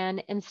you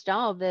can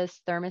install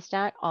this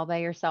thermostat all by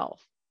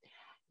yourself.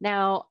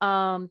 Now,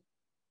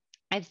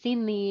 I've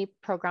seen the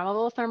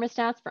programmable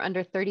thermostats for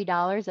under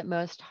 $30 at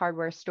most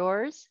hardware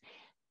stores.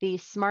 The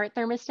smart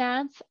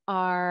thermostats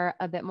are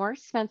a bit more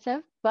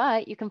expensive,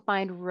 but you can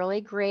find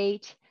really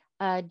great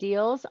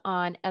deals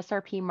on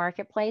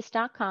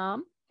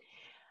srpmarketplace.com.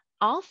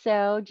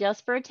 Also,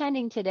 just for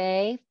attending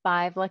today,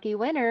 5 lucky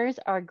winners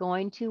are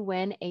going to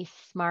win a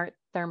smart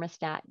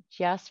thermostat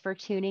just for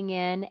tuning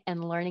in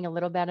and learning a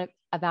little bit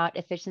about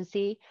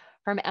efficiency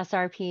from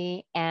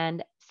SRP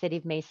and City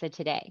of Mesa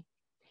today.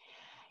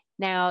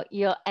 Now,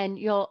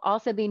 you'll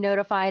also be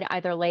notified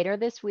either later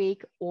this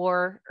week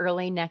or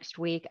early next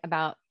week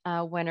about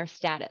winner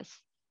status.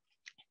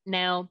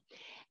 Now,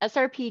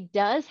 SRP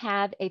does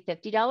have a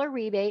 $50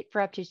 rebate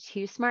for up to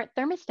 2 smart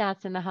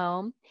thermostats in the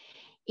home.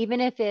 Even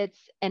if it's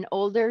an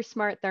older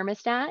smart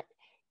thermostat,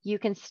 you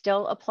can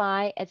still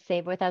apply at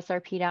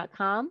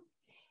savewithsrp.com,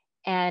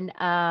 and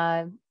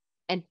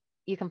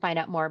you can find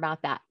out more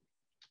about that.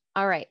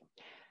 All right,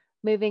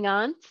 moving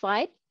on,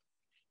 slide.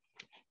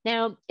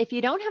 Now, if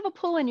you don't have a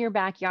pool in your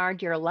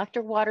backyard, your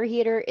electric water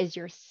heater is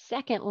your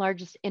second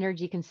largest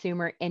energy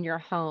consumer in your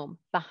home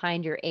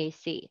behind your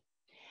AC.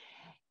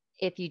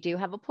 If you do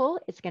have a pool,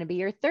 it's going to be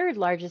your third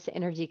largest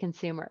energy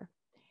consumer.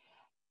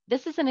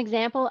 This is an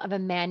example of a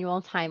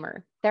manual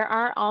timer. There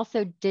are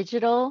also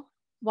digital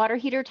water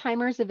heater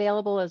timers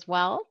available as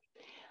well,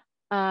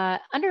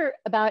 under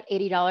about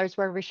 $80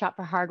 wherever you shop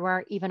for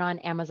hardware, even on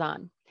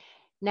Amazon.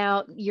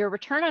 Now, your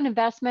return on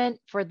investment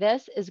for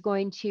this is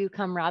going to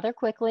come rather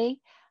quickly,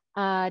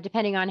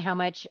 depending on how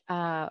much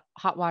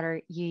hot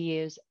water you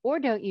use or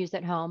don't use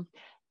at home.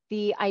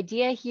 The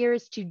idea here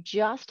is to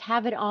just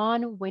have it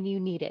on when you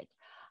need it.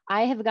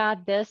 I have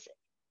got this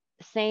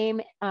same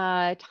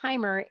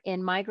timer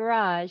in my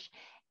garage,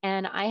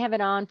 and I have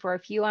it on for a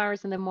few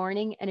hours in the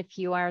morning and a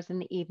few hours in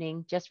the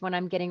evening, just when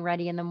I'm getting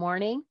ready in the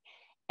morning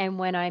and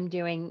when I'm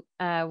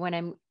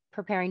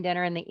preparing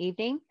dinner in the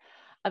evening.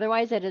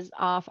 Otherwise, it is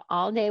off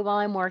all day while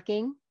I'm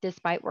working,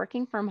 despite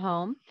working from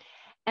home.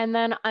 And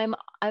then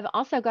I've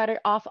also got it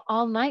off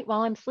all night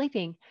while I'm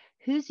sleeping.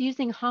 Who's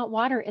using hot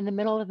water in the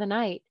middle of the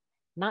night?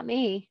 Not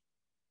me.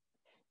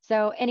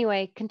 So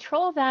anyway,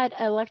 control that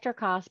electric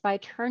cost by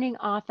turning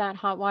off that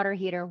hot water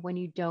heater when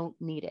you don't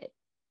need it.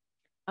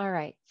 All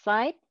right,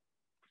 slide.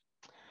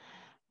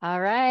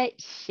 All right,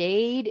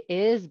 shade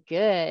is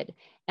good.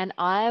 And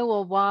I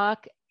will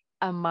walk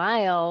a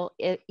mile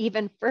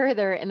even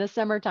further in the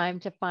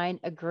summertime to find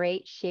a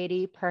great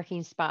shady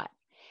parking spot.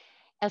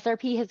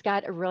 SRP has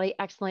got a really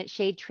excellent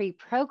shade tree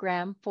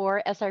program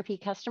for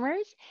SRP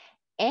customers.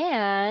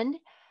 And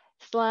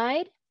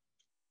slide.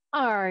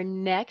 Our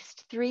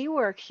next 3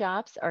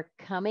 workshops are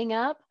coming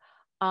up.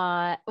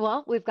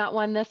 Well, we've got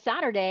one this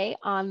Saturday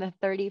on the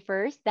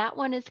 31st. That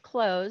one is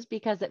closed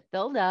because it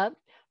filled up,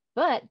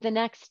 but the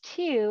next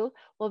 2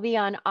 will be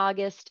on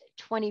August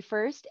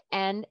 21st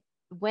and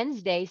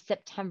Wednesday,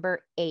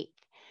 September 8th.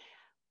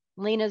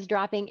 Lena's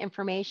dropping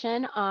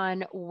information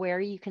on where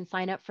you can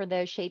sign up for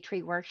those shade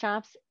tree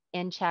workshops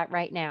in chat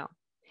right now.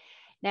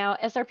 Now,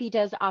 SRP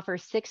does offer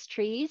 6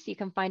 trees. You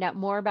can find out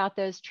more about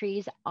those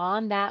trees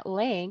on that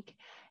link.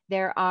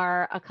 There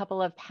are a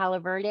couple of Palo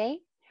Verde,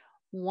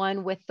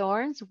 one with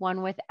thorns,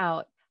 one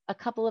without, a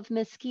couple of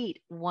mesquite,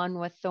 one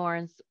with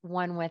thorns,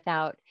 one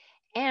without.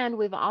 And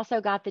we've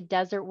also got the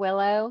desert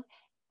willow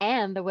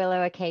and the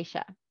willow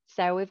acacia.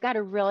 So we've got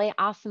a really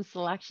awesome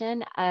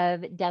selection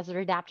of desert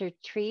adapted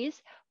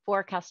trees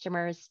for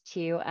customers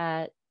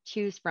to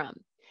choose from.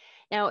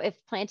 Now, if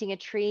planting a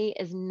tree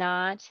is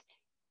not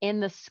in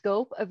the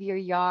scope of your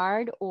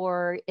yard,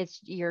 or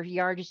your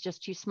yard is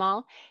just too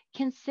small,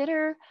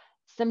 consider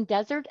some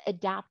desert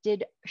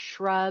adapted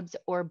shrubs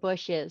or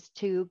bushes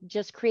to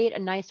just create a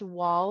nice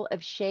wall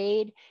of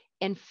shade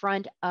in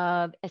front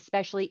of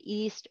especially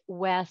east,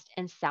 west,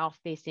 and south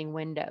facing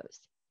windows.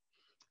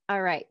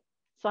 All right,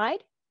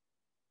 slide.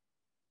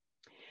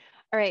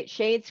 All right,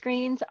 shade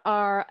screens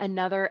are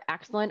another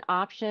excellent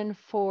option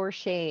for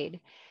shade.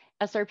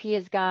 SRP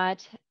has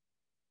got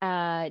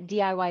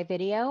DIY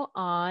video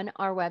on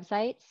our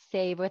website,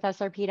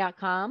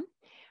 savewithsrp.com.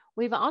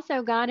 We've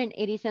also got an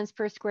 80 cents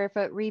per square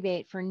foot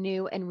rebate for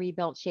new and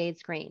rebuilt shade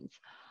screens.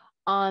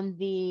 On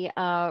the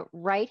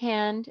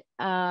right-hand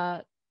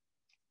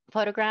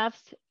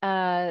photographs,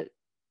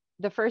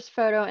 the first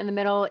photo in the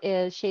middle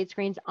is shade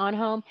screens on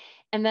home.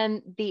 And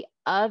then the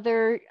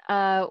other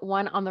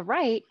one on the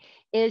right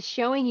is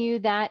showing you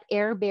that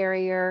air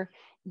barrier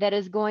that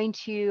is going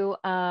to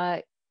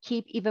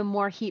keep even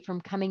more heat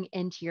from coming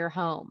into your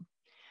home.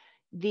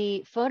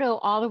 The photo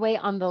all the way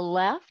on the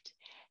left,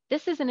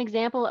 this is an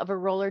example of a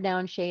roller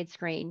down shade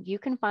screen. You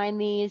can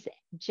find these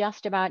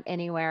just about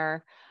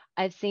anywhere.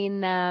 I've seen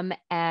them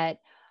at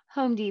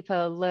Home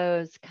Depot,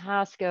 Lowe's,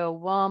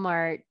 Costco,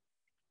 Walmart,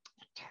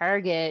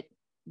 Target.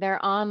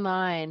 They're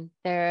online.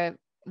 They're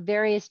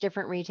various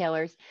different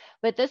retailers.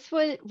 But this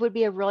would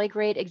be a really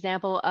great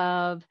example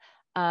of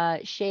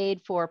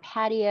shade for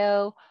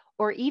patio,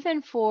 or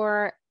even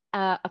for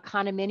a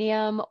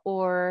condominium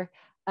or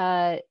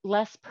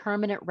less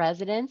permanent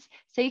residence.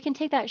 So you can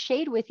take that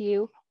shade with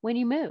you when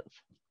you move.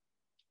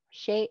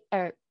 Shade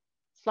or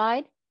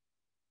slide.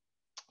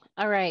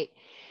 All right.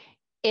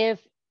 If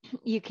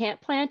you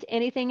can't plant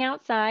anything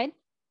outside,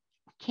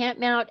 can't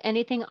mount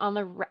anything on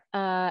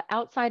the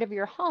outside of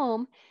your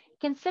home,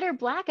 consider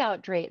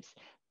blackout drapes.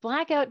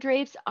 Blackout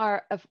drapes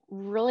are a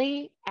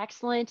really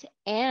excellent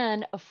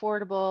and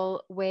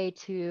affordable way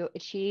to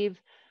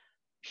achieve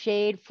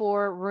shade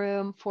for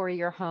room for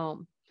your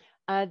home.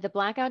 The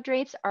blackout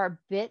drapes are a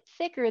bit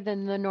thicker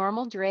than the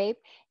normal drape.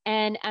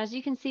 And as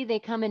you can see, they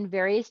come in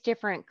various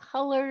different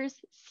colors,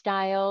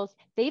 styles.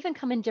 They even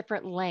come in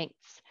different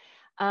lengths.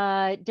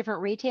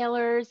 Different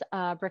retailers,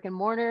 brick and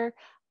mortar.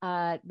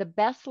 The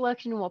best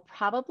selection will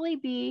probably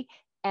be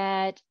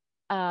at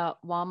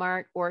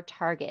Walmart or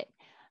Target.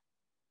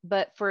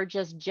 But for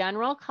just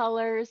general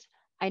colors,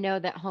 I know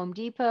that Home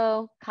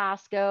Depot,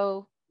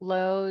 Costco,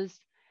 Lowe's,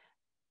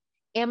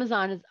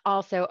 Amazon is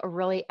also a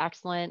really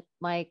excellent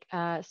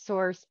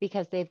source,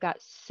 because they've got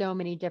so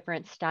many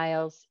different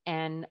styles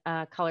and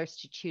colors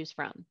to choose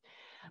from.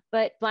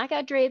 But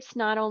blackout drapes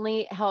not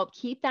only help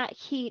keep that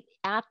heat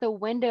at the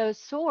window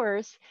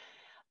source,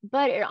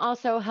 but it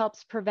also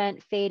helps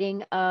prevent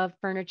fading of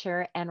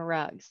furniture and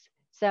rugs.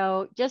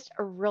 So just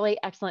a really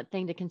excellent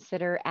thing to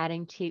consider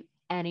adding to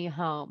any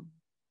home.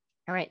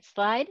 All right,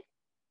 slide.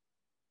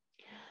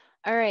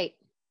 All right,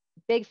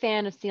 big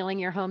fan of sealing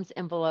your home's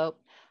envelope.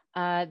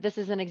 This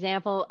is an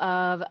example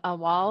of a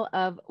wall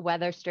of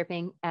weather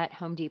stripping at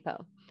Home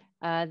Depot.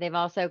 They've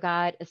also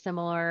got a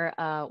similar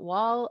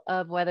wall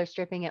of weather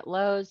stripping at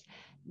Lowe's.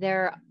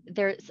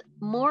 There's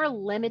more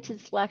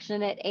limited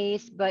selection at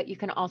Ace, but you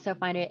can also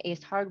find it at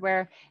Ace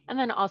Hardware, and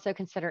then also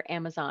consider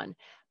Amazon.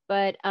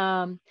 But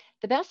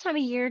the best time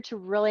of year to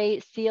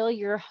really seal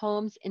your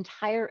home's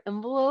entire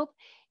envelope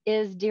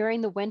is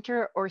during the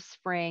winter or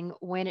spring,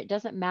 when it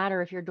doesn't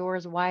matter if your door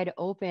is wide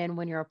open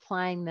when you're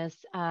applying this,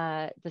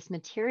 this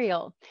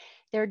material.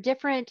 There are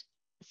different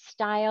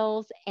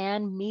styles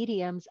and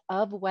mediums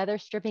of weather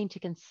stripping to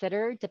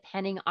consider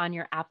depending on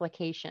your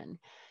application.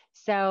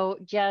 So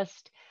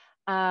just,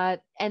 and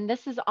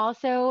this is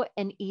also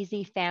an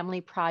easy family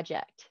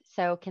project.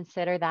 So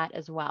consider that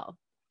as well.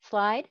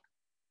 Slide.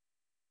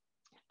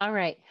 All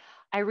right.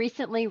 I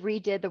recently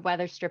redid the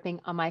weather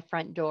stripping on my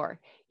front door.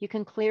 You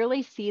can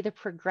clearly see the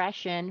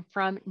progression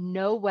from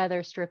no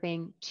weather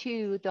stripping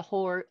to the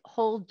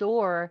whole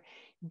door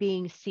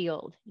being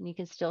sealed. And you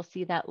can still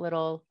see that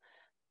little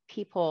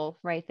peephole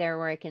right there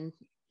where I can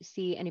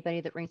see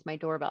anybody that rings my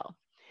doorbell.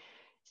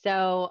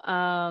 So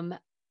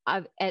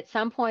at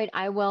some point,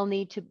 I will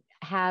need to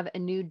have a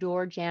new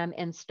door jamb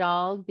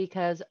installed,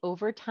 because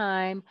over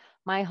time,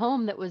 my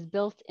home that was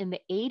built in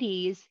the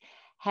 80s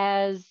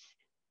has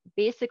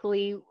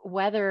basically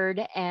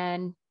weathered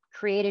and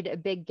created a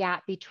big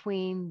gap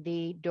between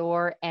the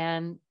door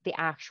and the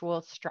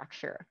actual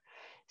structure.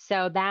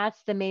 So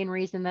that's the main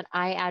reason that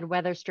I add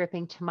weather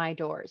stripping to my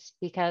doors,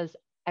 because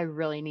I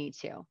really need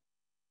to.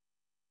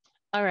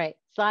 All right,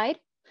 slide.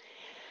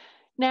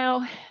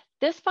 Now,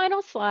 this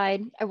final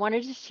slide, I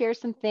wanted to share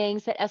some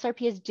things that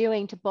SRP is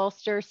doing to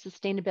bolster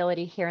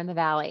sustainability here in the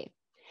Valley.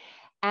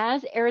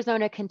 As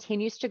Arizona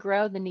continues to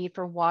grow, the need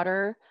for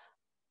water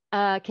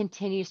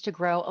continues to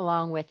grow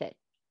along with it.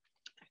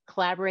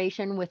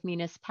 Collaboration with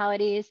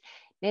municipalities,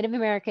 Native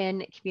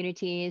American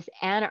communities,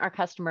 and our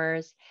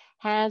customers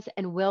has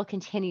and will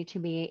continue to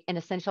be an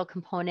essential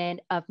component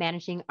of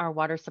managing our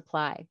water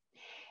supply.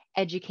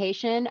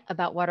 Education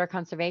about water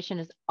conservation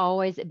is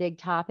always a big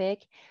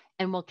topic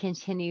and will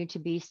continue to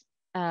be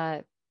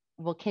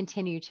will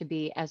continue to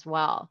be as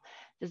well.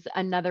 This is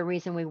another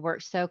reason we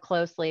work so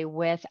closely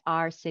with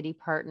our city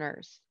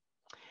partners.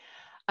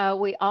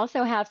 We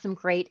also have some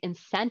great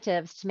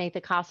incentives to make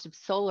the cost of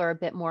solar a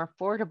bit more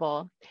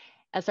affordable.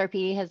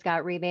 SRP has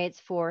got rebates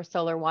for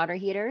solar water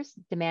heaters,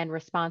 demand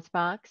response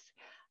box,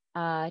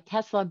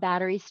 Tesla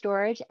battery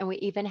storage, and we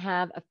even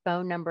have a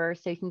phone number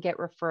so you can get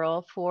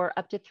referral for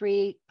up to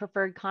 3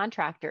 preferred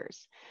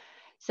contractors.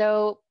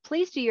 So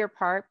please do your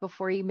part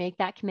before you make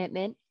that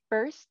commitment.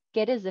 First,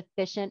 get as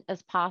efficient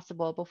as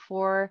possible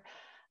before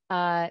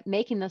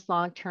making this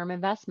long-term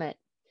investment.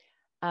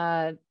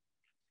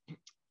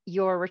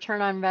 Your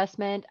return on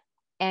investment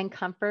and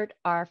comfort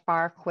are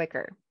far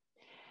quicker.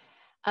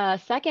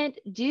 Second,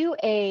 do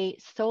a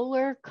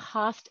solar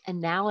cost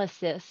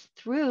analysis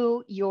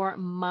through your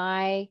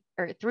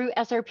through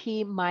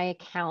SRP My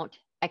Account.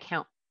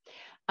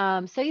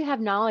 So you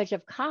have knowledge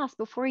of cost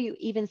before you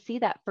even see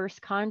that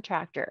first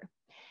contractor.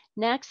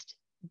 Next,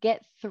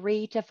 get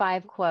 3 to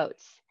 5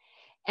 quotes.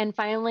 And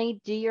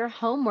finally, do your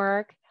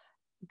homework.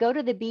 Go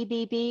to the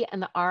BBB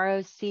and the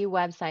ROC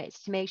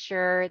websites to make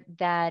sure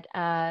that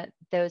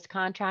those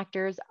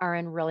contractors are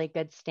in really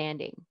good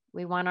standing.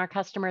 We want our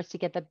customers to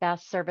get the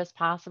best service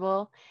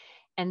possible.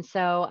 And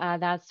so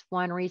that's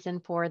one reason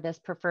for this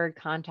preferred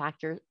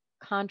contractors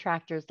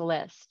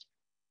list.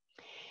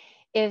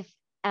 If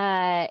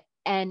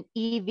an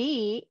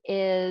EV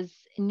is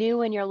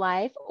new in your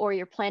life, or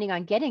you're planning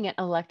on getting an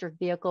electric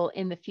vehicle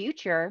in the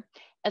future,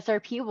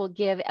 SRP will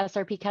give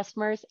SRP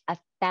customers a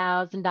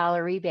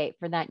 $1,000 rebate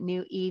for that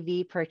new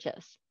EV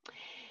purchase.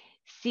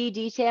 See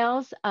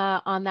details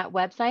on that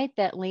website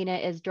that Lena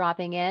is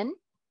dropping in.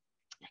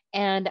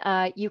 And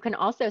you can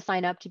also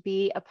sign up to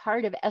be a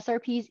part of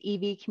SRP's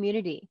EV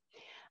community.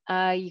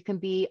 You can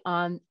be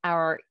on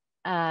our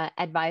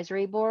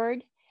advisory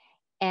board,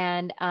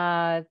 and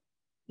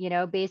you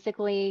know,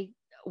 basically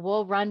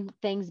we'll run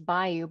things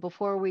by you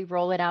before we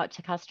roll it out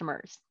to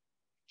customers.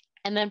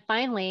 And then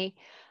finally,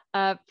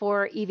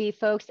 for EV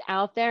folks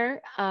out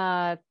there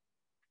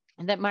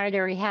that might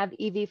already have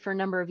EV for a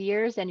number of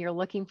years and you're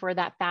looking for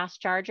that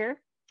fast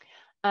charger,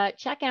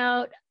 check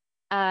out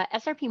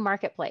SRP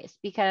Marketplace,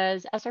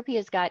 because SRP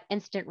has got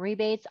instant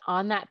rebates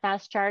on that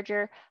fast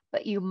charger,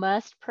 but you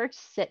must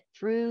purchase it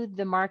through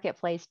the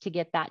marketplace to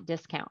get that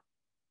discount.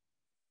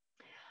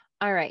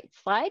 All right,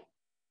 slide.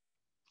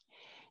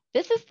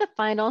 This is the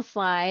final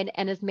slide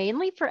and is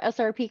mainly for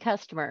SRP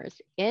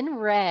customers. In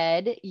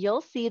red,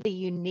 you'll see the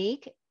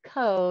unique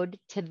code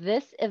to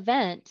this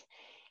event,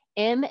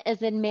 M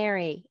as in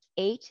Mary,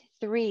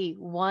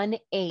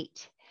 8318,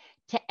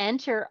 to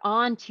enter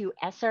onto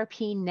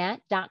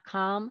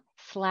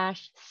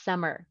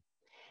srpnet.com/summer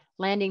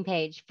landing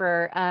page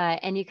for,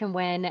 and you can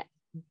win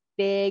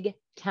big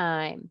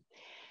time.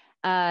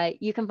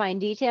 You can find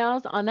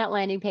details on that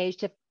landing page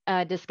to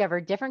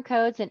discover different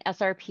codes in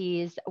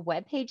SRP's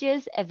web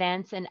pages,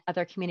 events, and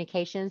other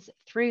communications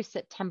through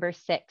September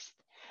 6th.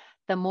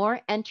 The more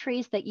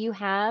entries that you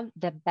have,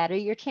 the better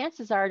your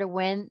chances are to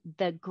win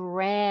the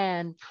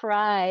grand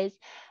prize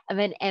of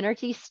an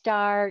Energy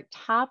Star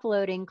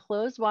top-loading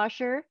clothes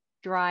washer,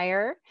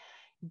 dryer,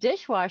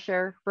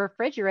 dishwasher,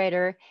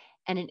 refrigerator,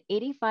 and an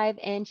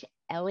 85-inch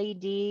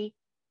LED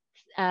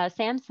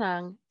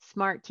Samsung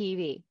Smart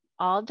TV,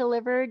 all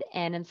delivered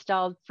and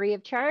installed free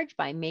of charge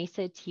by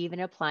Mesa TV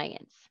and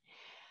Appliance.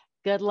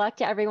 Good luck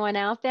to everyone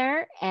out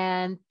there,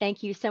 and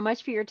thank you so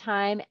much for your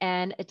time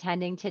and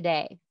attending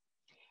today.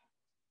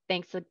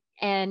 Thanks,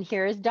 and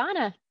here is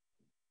Donna.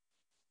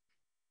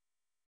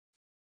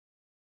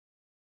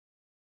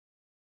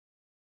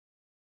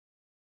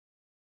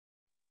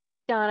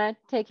 Donna,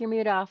 take your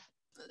mute off.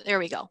 There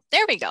we go.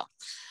 There we go.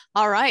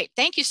 All right.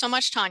 Thank you so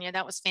much, Tanya.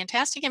 That was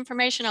fantastic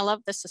information. I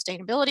love the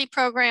sustainability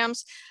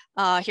programs.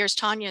 Here's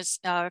Tanya's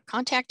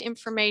contact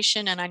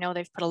information, and I know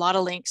they've put a lot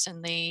of links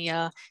in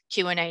the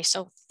Q&A,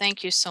 so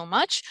thank you so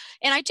much.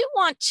 And I do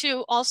want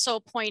to also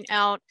point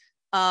out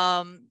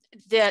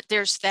that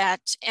there's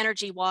that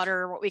energy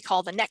water, what we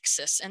call the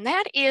nexus, and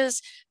that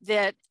is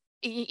that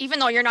even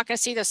though you're not going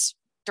to see this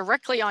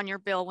directly on your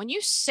bill, when you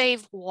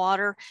save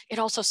water, it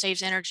also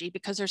saves energy,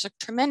 because there's a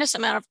tremendous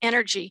amount of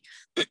energy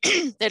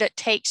that it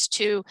takes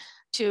to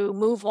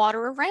move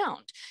water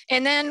around.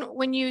 And then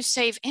when you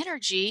save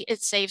energy,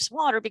 it saves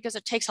water, because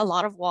it takes a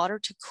lot of water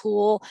to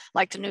cool,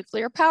 like the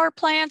nuclear power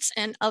plants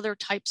and other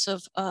types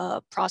of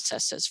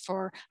processes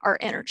for our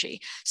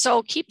energy.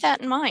 So keep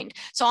that in mind.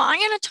 So I'm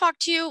going to talk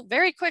to you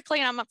very quickly,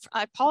 and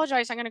I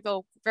apologize, I'm going to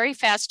go very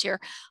fast here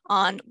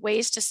on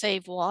ways to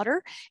save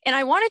water. And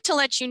I wanted to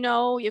let you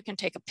know, you can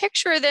take a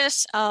picture of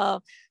this.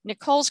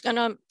 Nicole's going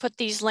to put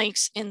these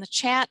links in the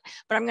chat,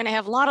 but I'm going to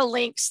have a lot of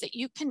links that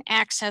you can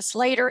access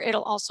later.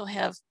 It'll also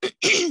have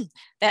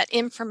that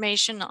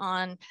information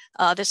on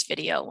this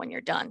video when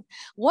you're done.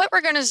 What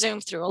we're going to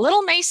zoom through: a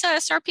little Mesa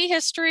SRP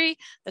history,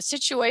 the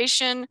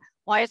situation,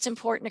 why it's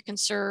important to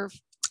conserve,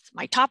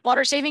 my top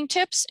water saving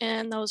tips,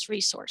 and those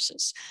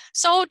resources.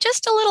 So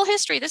just a little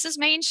history. This is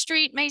Main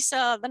Street,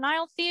 Mesa, the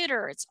Nile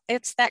Theater.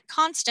 It's that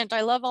constant.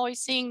 I love always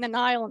seeing the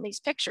Nile in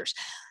these pictures.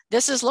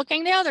 This is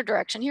looking the other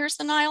direction. Here's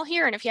the Nile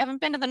here. And if you haven't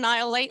been to the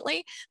Nile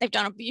lately, they've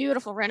done a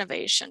beautiful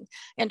renovation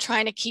and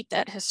trying to keep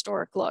that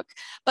historic look.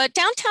 But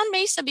downtown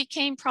Mesa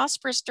became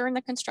prosperous during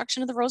the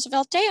construction of the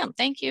Roosevelt Dam.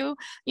 Thank you,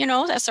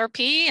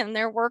 SRP and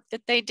their work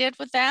that they did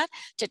with that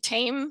to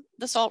tame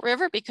the Salt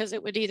River, because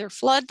it would either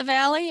flood the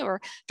valley or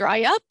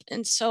dry up.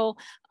 And so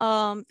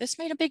this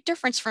made a big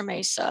difference for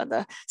Mesa.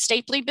 The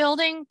Stapley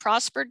building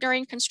prospered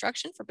during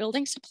construction for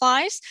building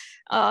supplies,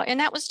 and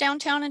that was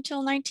downtown until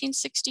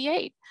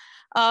 1968.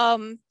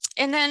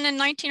 And then in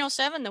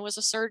 1907, there was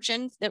a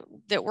surgeon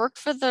that worked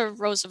for the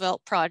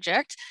Roosevelt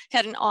Project,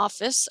 had an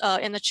office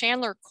in the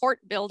Chandler Court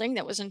building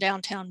that was in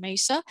downtown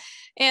Mesa.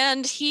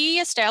 And he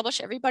established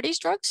Everybody's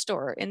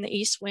Drugstore in the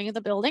east wing of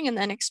the building and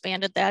then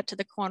expanded that to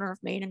the corner of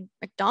Main and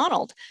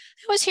McDonald.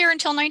 It was here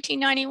until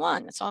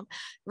 1991. So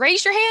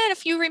raise your hand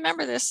if you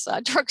remember this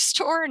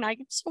drugstore, and I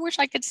so wish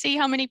I could see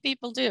how many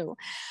people do.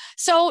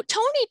 So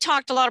Tony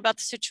talked a lot about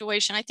the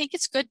situation. I think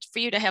it's good for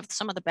you to have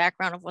some of the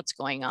background of what's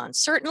going on.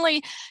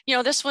 Certainly,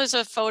 this was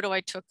a photo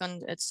I took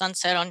at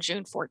sunset on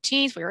June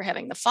 14th. We were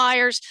having the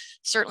fires,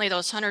 certainly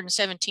those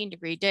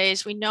 117-degree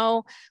days. We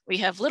know we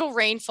have little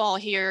rainfall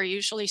here,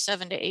 usually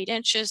 7 to 8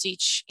 inches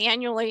each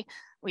annually.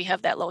 We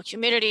have that low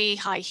humidity,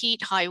 high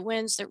heat, high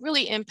winds that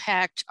really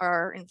impact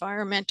our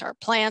environment, our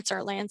plants,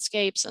 our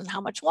landscapes, and how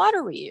much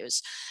water we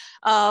use.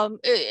 An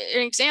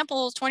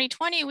example,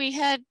 2020, we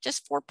had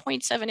just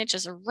 4.7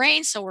 inches of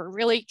rain. So we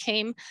really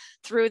came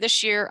through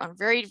this year on a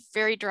very,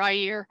 very dry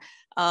year.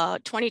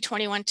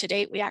 2021 to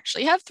date, we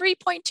actually have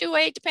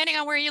 3.28, depending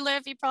on where you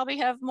live. You probably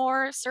have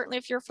more. Certainly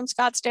if you're from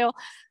Scottsdale.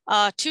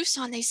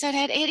 Tucson, they said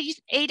had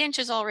 88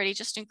 inches already,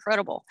 just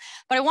incredible.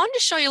 But I wanted to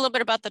show you a little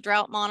bit about the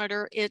drought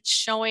monitor. It's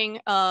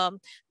showing,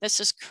 this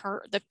is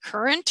the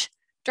current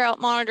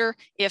drought monitor.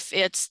 If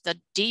it's the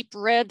deep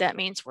red, that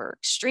means we're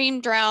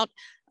extreme drought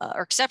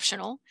or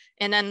exceptional.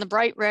 And then the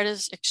bright red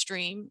is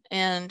extreme.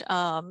 And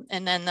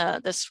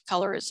then this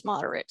color is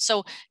moderate.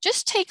 So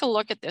just take a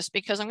look at this,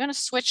 because I'm going to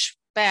switch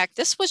back.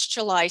 This was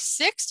July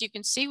 6th. You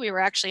can see we were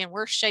actually in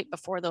worse shape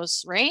before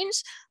those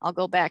rains. I'll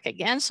go back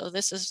again. So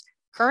this is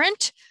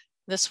current.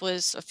 This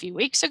was a few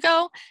weeks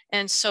ago.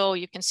 And so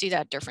you can see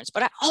that difference.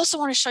 But I also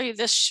want to show you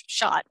this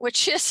shot,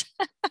 which is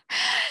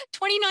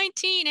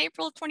 2019,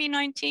 April of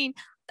 2019.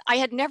 I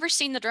had never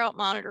seen the drought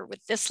monitor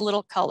with this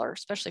little color,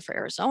 especially for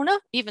Arizona,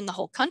 even the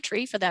whole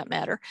country for that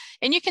matter.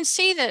 And you can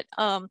see that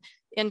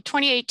in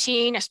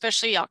 2018,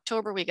 especially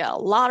October, we got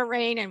a lot of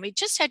rain, and we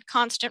just had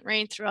constant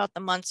rain throughout the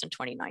months in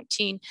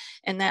 2019.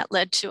 And that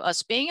led to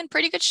us being in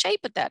pretty good shape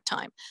at that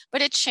time.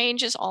 But it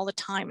changes all the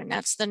time. And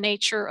that's the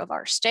nature of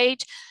our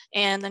state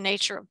and the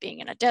nature of being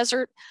in a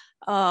desert.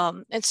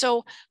 And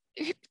so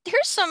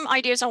here's some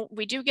ideas.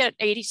 We do get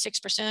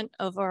 86%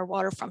 of our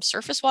water from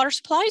surface water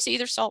supplies,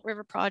 either Salt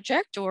River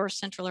Project or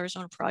Central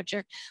Arizona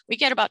Project. We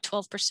get about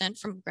 12%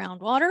 from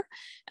groundwater.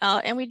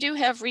 And we do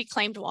have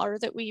reclaimed water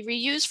that we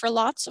reuse for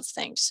lots of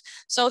things.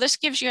 So this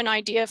gives you an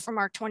idea from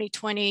our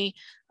 2020,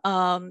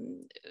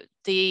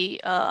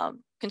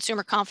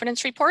 Consumer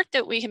Confidence Report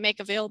that we can make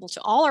available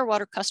to all our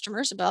water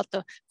customers about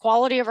the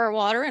quality of our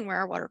water and where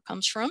our water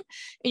comes from.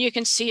 And you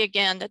can see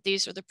again that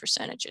these are the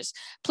percentages.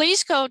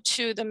 Please go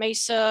to the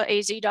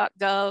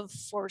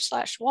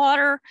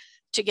mesaaz.gov/water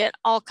to get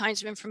all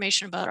kinds of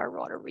information about our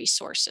water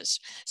resources.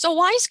 So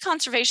why is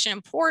conservation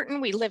important?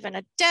 We live in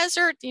a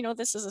desert.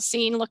 This is a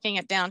scene looking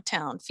at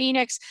downtown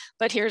Phoenix,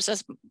 but here's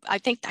I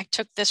think I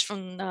took this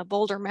from the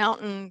Boulder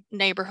Mountain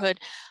neighborhood.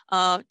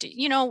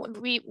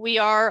 We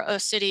are a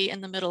city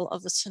in the middle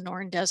of the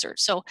Sonoran Desert.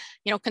 So,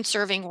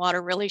 conserving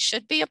water really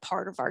should be a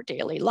part of our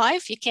daily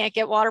life. You can't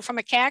get water from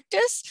a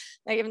cactus,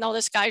 even though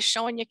this guy's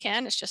showing you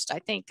can. It's just, I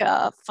think,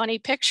 a funny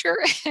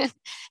picture.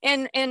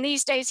 and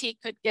these days he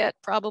could get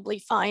probably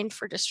fined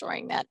for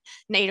destroying that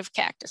native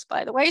cactus,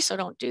 by the way, so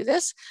don't do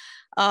this.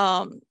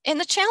 And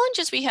the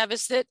challenges we have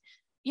is that,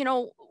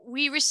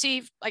 we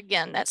receive,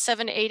 again, that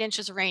 7 to 8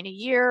 inches of rain a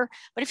year.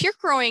 But if you're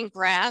growing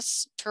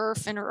grass,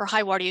 turf, or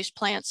high water use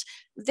plants,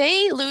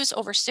 they lose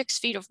over 6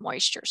 feet of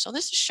moisture. So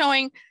this is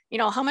showing,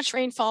 how much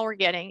rainfall we're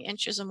getting,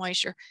 inches of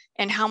moisture,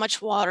 and how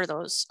much water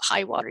those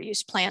high water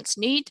use plants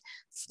need,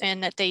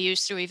 and that they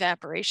use through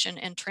evaporation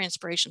and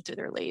transpiration through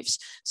their leaves.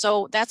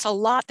 So that's a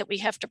lot that we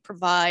have to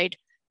provide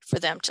for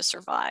them to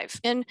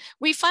survive. And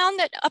we found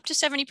that up to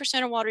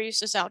 70% of water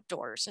use is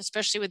outdoors,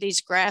 especially with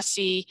these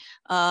grassy,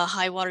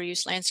 high water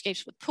use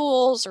landscapes with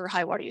pools or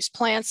high water use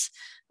plants.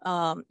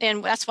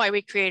 And that's why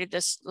we created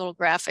this little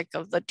graphic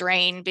of the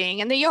drain being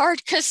in the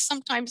yard, because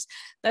sometimes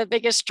the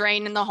biggest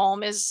drain in the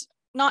home is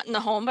not in the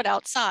home, but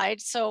outside.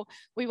 So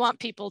we want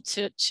people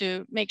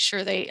to make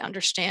sure they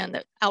understand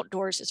that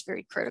outdoors is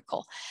very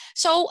critical.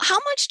 So how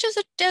much does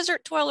a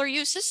desert dweller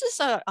use? This is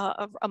a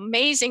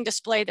amazing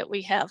display that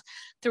we have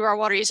through our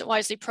Water Use It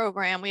Wisely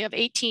program. We have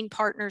 18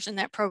 partners in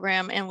that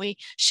program, and we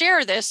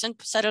share this and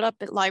set it up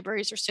at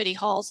libraries or city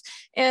halls.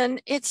 And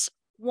it's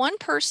one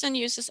person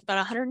uses about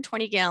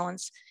 120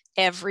 gallons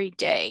every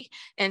day.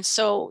 And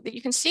so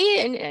you can see,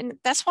 and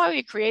that's why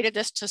we created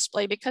this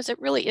display, because it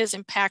really is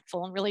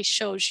impactful and really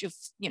shows you,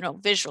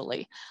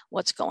 visually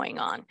what's going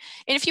on.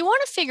 And if you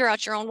want to figure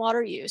out your own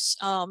water use,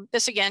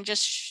 this again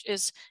just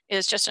is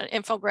just an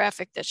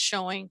infographic that's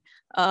showing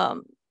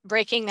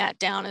breaking that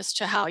down as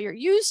to how you're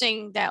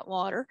using that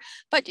water.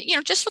 But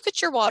just look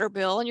at your water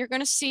bill, and you're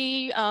going to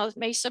see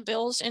Mesa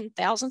bills in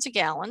thousands of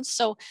gallons.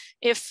 So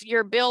if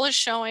your bill is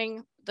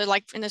showing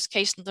like in this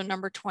case, the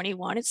number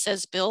 21, it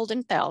says billed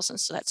in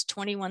thousands, so that's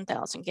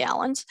 21,000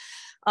 gallons.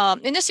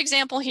 In this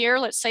example here,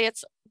 let's say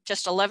it's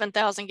just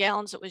 11,000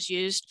 gallons that was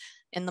used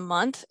in the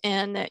month,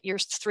 and that you're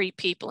 3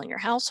 people in your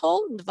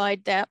household, and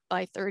divide that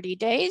by 30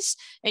 days,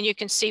 and you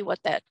can see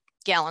what that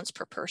gallons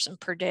per person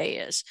per day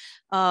is.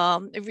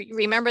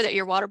 Remember that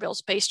your water bill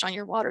is based on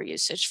your water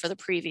usage for the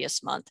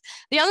previous month.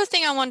 The other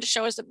thing I wanted to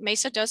show is that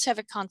Mesa does have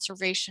a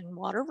conservation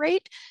water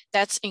rate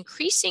that's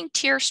increasing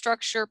tier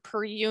structure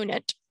per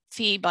unit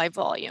fee by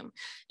volume.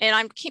 And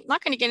I'm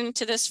not going to get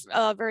into this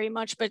very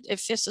much, but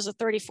if this is a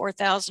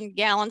 34,000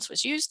 gallons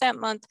was used that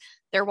month,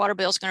 their water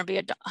bill is going to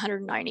be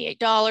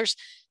 $198.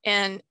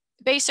 And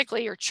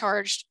basically you're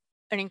charged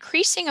an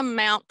increasing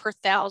amount per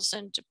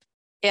thousand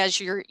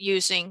as you're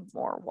using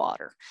more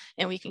water.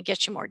 And we can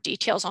get you more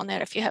details on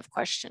that if you have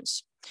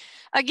questions.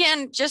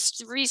 Again,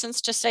 just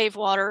reasons to save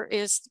water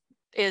is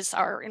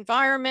our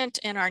environment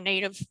and our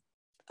native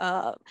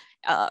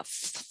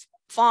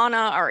fauna,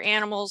 our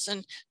animals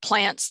and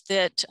plants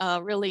that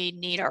really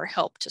need our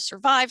help to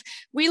survive.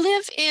 We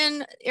live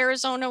in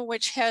Arizona,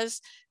 which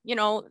has,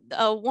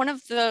 one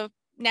of the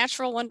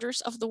natural wonders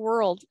of the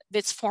world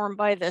that's formed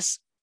by this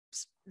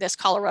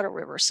Colorado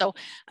River. So,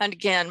 and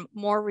again,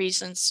 more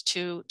reasons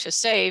to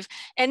save.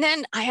 And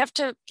then I have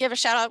to give a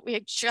shout out. We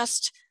had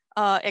just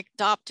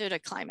adopted a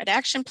climate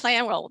action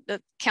plan. Well,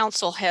 the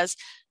council has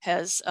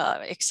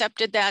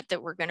accepted that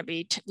we're going to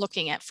be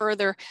looking at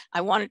further.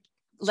 I wanted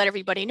let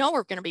everybody know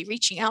we're going to be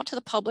reaching out to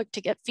the public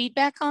to get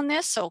feedback on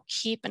this, so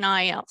keep an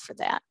eye out for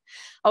that.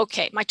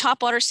 Okay, my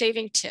top water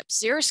saving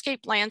tips: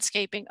 xeriscape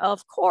landscaping,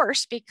 of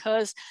course,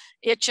 because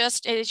it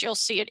just, as you'll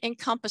see, it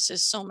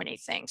encompasses so many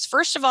things.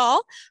 First of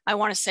all, I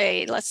want to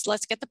say,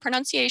 let's get the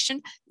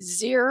pronunciation.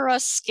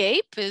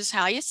 Xeriscape is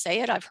how you say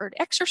it. I've heard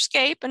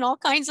exerscape and all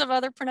kinds of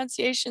other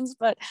pronunciations,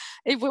 but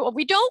what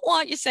we don't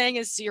want you saying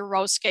is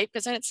xeroscape,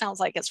 because then it sounds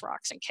like it's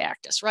rocks and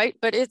cactus, right?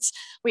 But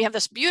we have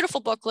this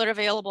beautiful booklet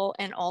available,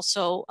 and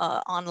also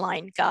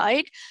online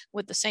guide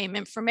with the same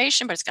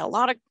information, but it's got a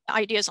lot of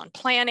ideas on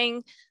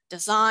planning,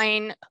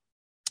 design,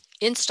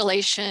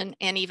 installation,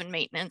 and even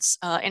maintenance.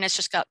 And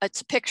it's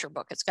a picture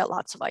book. It's got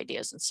lots of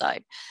ideas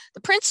inside.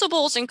 The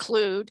principles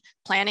include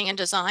planning and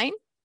design,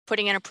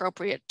 putting in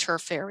appropriate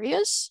turf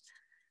areas,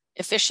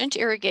 efficient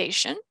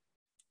irrigation,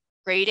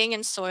 grading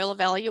and soil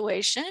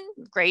evaluation,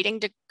 grading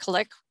to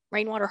collect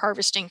rainwater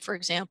harvesting, for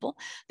example,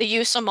 the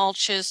use of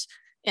mulches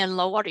and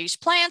low water use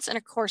plants, and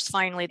of course,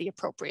 finally, the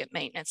appropriate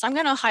maintenance. I'm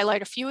going to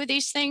highlight a few of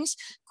these things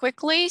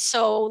quickly.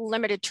 So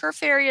limited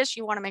turf areas,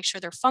 you want to make sure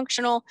they're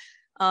functional.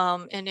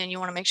 And then you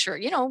want to make sure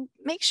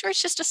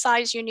it's just a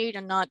size you need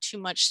and not too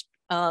much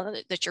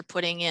that you're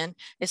putting in.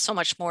 It's so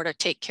much more to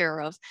take care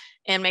of,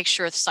 and make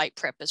sure the site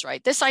prep is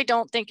right. This I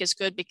don't think is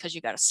good because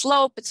you got a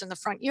slope, it's in the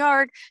front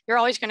yard. You're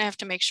always going to have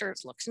to make sure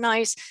it looks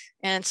nice.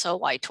 And so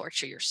why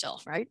torture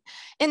yourself, right?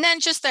 And then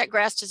just that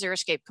grass to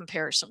xeriscape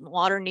comparison.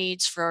 Water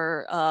needs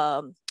for,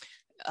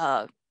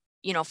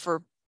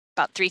 for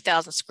about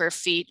 3,000 square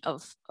feet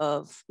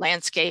of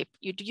landscape,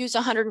 you'd use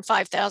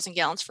 105,000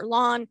 gallons for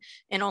lawn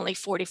and only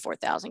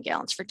 44,000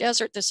 gallons for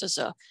desert. This is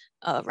a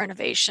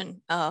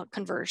renovation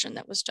conversion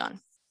that was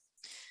done.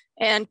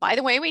 And by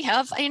the way, we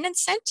have an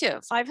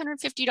incentive,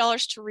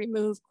 $550 to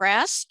remove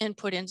grass and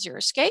put in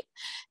xeriscape.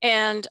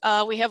 And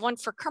we have one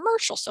for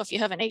commercial. So if you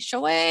have an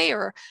HOA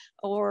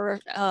or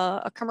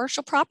a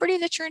commercial property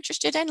that you're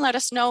interested in, let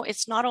us know.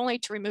 It's not only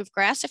to remove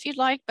grass if you'd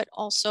like, but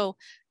also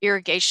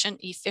irrigation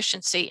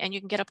efficiency, and you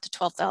can get up to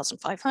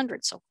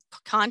 $12,500. So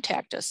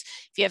contact us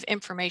if you have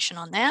information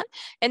on that.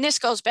 And this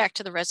goes back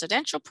to the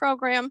residential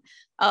program.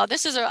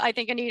 This is, I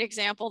think, a neat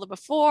example, the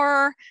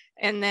before,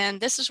 and then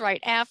this is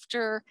right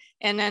after,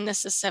 and then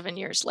this is 7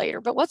 years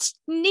later. But what's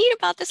neat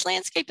about this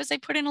landscape is they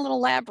put in a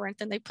little labyrinth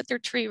and they put their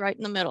tree right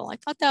in the middle. I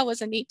thought that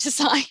was a neat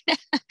design.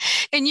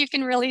 And you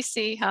can really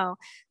see how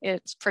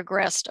it's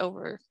progressed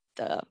over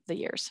the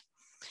years.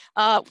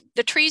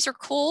 The trees are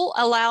cool,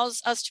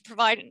 allows us to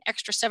provide an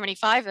extra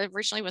 $75. It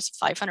originally was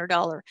a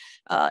 $500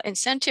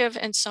 incentive.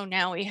 And so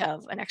now we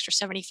have an extra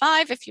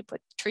 $75 if you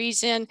put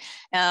trees in,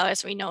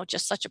 as we know,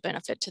 just such a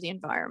benefit to the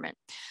environment.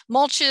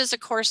 Mulches, of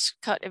course,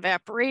 cut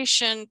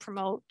evaporation,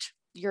 promote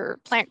your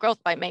plant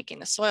growth by making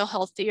the soil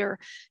healthier.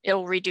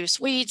 It'll reduce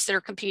weeds that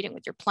are competing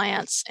with your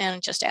plants, and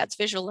it just adds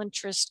visual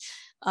interest.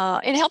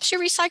 It helps you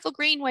recycle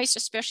green waste,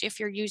 especially if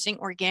you're using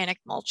organic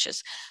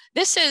mulches.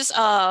 This is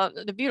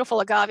the beautiful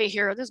agave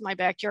here. This is my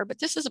backyard, but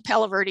this is a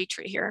Palo Verde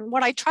tree here. And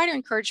what I try to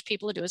encourage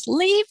people to do is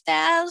leave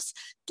that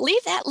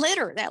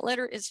litter. That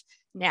litter is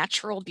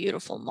natural,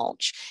 beautiful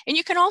mulch. And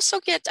you can also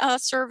get a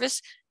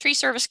tree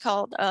service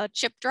called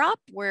Chip Drop,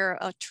 where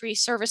a tree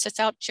service that's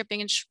out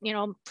chipping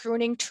and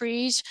pruning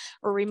trees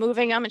or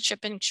removing them and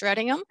chipping,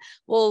 shredding them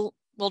will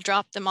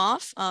drop them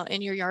off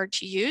in your yard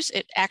to use.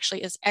 It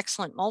actually is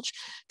excellent mulch.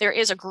 There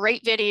is a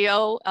great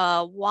video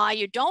why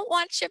you don't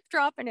want chip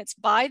drop, and it's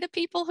by the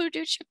people who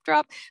do chip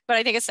drop. But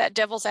I think it's that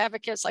devil's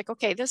advocate. It's like,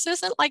 okay, this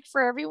isn't like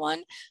for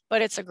everyone,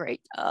 but it's a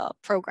great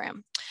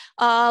program.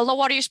 Low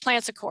water use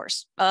plants, of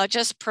course,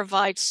 just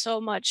provide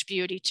so much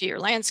beauty to your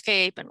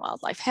landscape and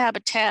wildlife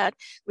habitat.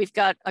 We've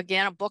got,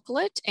 again, a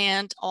booklet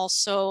and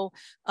also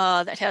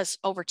that has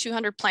over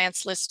 200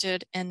 plants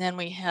listed. And then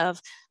we have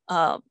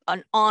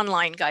an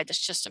online guide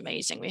that's just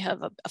amazing. We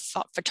have a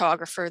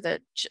photographer that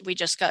we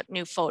just got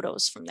new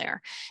photos from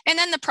there. And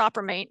then the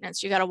proper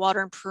maintenance. You got to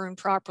water and prune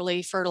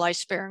properly, fertilize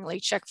sparingly,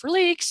 check for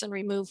leaks, and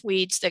remove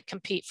weeds that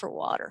compete for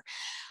water.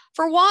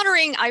 For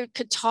watering, I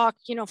could talk,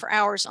 for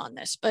hours on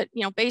this, but,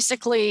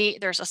 basically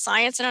there's a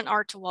science and an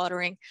art to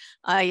watering.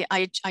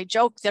 I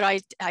joke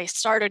that I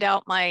started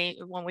out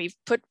when we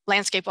put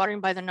landscape watering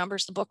by the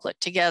numbers, the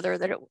booklet together,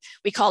 that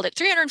we called it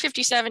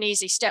 357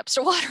 easy steps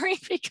to watering,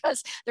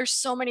 because there's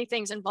so many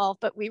things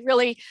involved, but we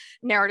really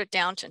narrowed it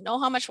down to know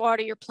how much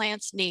water your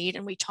plants need.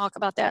 And we talk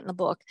about that in the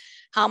book,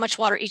 how much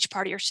water each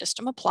part of your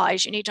system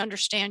applies. You need to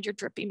understand your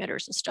drip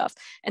emitters and stuff.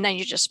 And then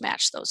you just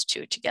match those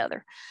two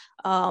together.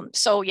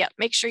 So yeah,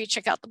 make sure you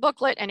check out the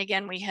booklet. And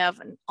again, we have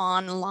an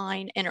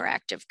online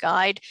interactive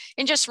guide.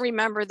 And just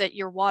remember that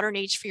your water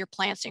needs for your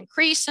plants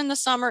increase in the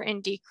summer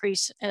and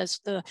decrease as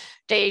the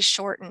days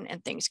shorten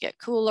and things get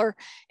cooler.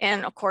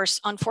 And of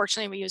course,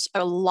 unfortunately, we use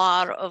a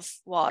lot of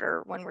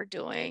water when we're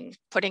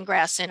putting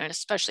grass in, and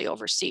especially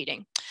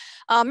overseeding.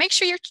 Make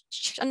sure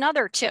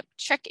another tip,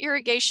 check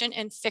irrigation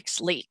and fix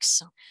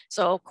leaks.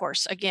 So of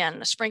course, again,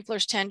 the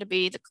sprinklers tend to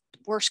be the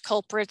worst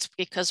culprits,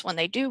 because when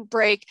they do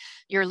break,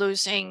 you're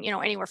losing,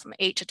 anywhere from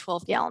 8 to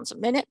 12 gallons a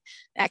minute.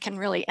 That can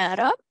really add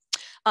up.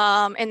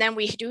 And then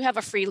we do have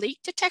a free leak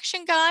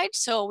detection guide.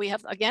 So we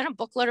have, again, a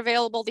booklet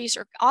available. These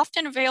are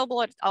often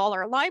available at all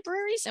our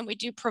libraries, and we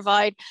do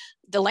provide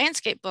the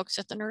landscape books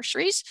at the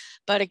nurseries.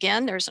 But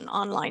again, there's an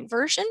online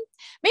version.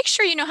 Make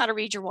sure you know how to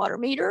read your water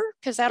meter,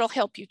 because that'll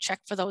help you check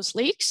for those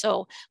leaks.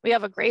 So we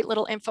have a great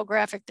little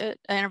infographic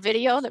and a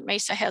video that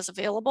Mesa has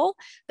available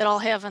that I'll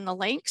have in the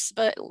links.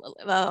 But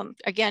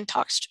again,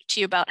 talks to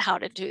you about how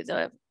to do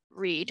the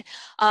read.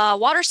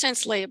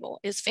 WaterSense label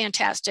is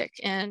fantastic.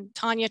 And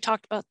Tanya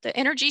talked about the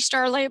Energy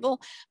Star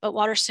label, but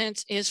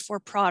WaterSense is for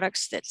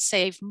products that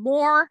save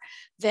more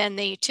than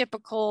the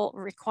typical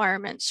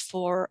requirements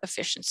for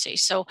efficiency.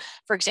 So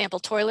for example,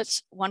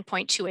 toilets,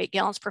 1.28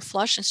 gallons per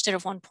flush instead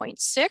of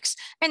 1.6,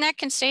 and that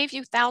can save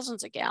you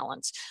thousands of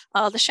gallons.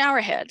 The shower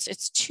heads,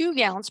 it's 2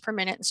 gallons per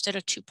minute instead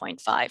of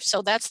 2.5.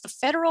 So that's the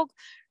federal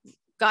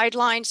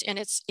guidelines, and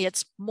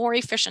it's more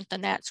efficient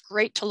than that. It's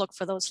great to look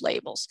for those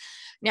labels.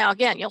 Now,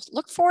 again, you'll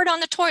look for it on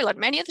the toilet.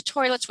 Many of the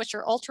toilets, which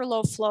are ultra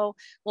low flow,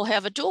 will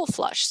have a dual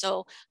flush.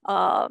 So,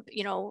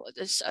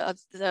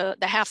 the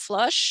half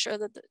flush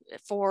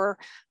for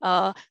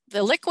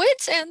the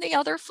liquids and the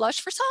other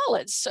flush for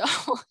solids. So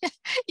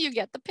you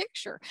get the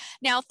picture.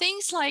 Now,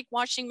 things like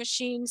washing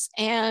machines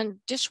and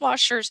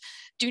dishwashers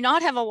do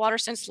not have a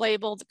WaterSense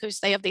label because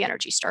they have the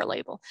Energy Star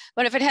label.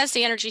 But if it has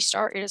the Energy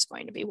Star, it is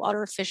going to be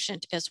water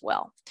efficient as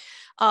well.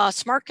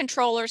 Smart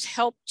controllers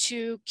help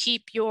to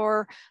keep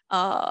your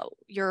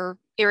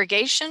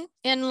irrigation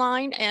in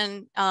line,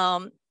 and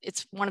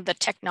it's one of the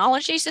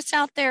technologies that's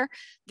out there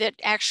that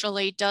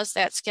actually does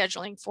that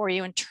scheduling for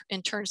you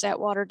and turns that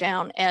water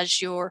down as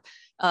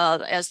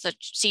the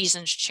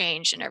seasons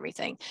change and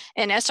everything.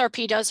 And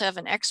SRP does have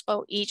an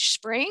expo each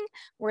spring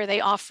where they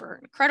offer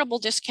an incredible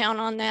discount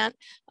on that.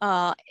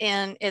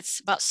 And it's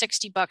about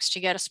 $60 to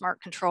get a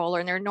smart controller,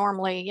 and they're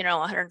normally,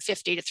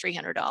 $150 to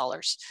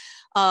 $300.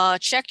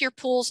 Check your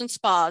pools and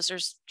spas.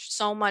 There's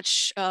so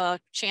much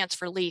chance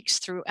for leaks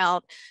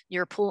throughout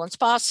your pool and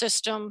spa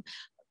system.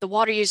 The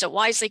Water Use It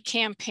Wisely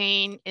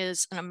campaign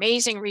is an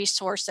amazing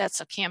resource. That's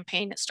a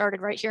campaign that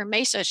started right here in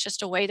Mesa. It's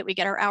just a way that we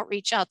get our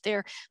outreach out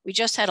there. We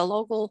just had a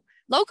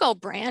logo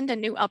brand, a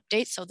new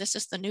update. So this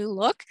is the new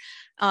look.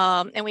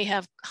 And we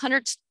have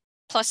hundreds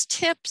plus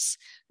tips.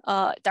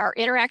 Our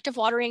interactive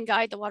watering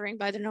guide, the Watering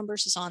by the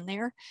Numbers, is on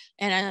there.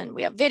 And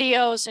we have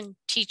videos and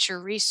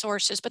teacher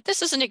resources. But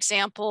this is an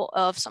example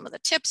of some of the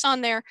tips on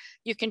there.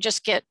 You can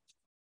just get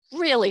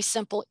really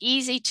simple,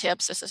 easy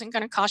tips. This isn't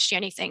going to cost you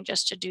anything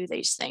just to do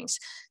these things,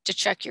 to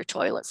check your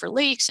toilet for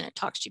leaks. And it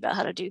talks to you about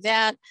how to do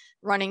that,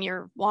 running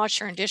your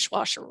washer and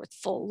dishwasher with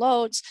full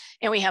loads.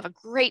 And we have a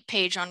great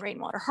page on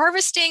rainwater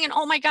harvesting. And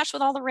oh my gosh,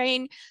 with all the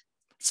rain,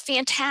 it's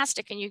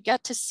fantastic. And you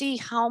get to see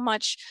how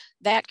much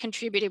that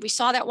contributed. We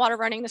saw that water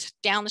running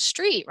down the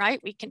street, right?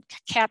 We can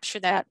capture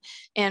that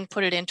and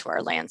put it into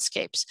our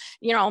landscapes.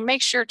 You know,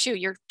 make sure too,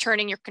 you're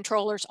turning your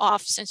controllers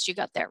off since you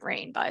got that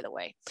rain, by the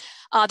way.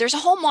 There's a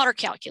home water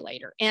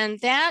calculator, and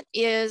that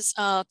is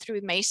through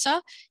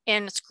Mesa,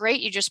 and it's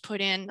great. You just put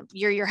in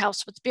year your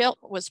house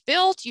was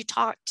built. You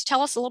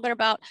tell us a little bit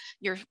about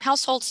your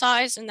household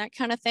size and that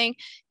kind of thing,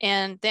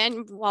 and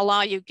then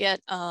voila, you get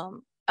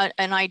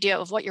an idea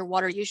of what your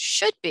water use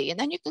should be, and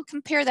then you can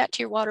compare that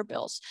to your water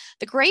bills.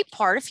 The great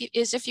part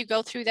is if you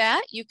go through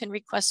that, you can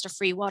request a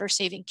free water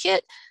saving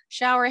kit,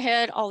 shower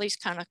head, all these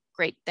kind of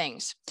great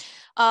things.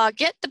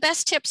 Get the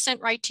best tips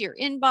sent right to your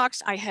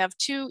inbox. I have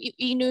 2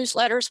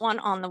 e-newsletters, one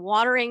on the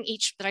watering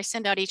that I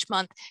send out each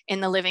month,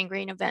 and the Living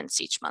Green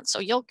events each month. So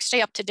you'll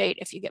stay up to date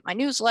if you get my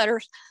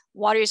newsletters.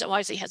 Water Use It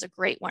Wisely has a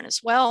great one as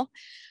well.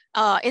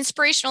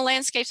 Inspirational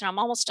landscapes, and I'm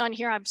almost done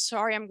here. I'm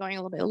sorry, I'm going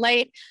a little bit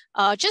late.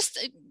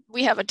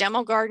 We have a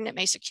demo garden at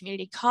Mesa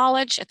Community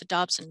College at the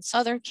Dobson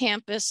Southern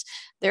Campus.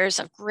 There's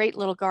a great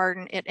little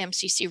garden at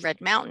MCC Red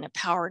Mountain at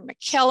Power and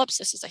McKellips.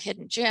 This is a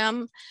hidden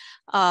gem.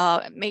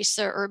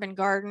 Mesa Urban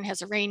Garden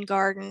has a rain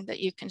garden that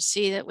you can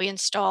see that we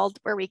installed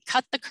where we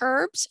cut the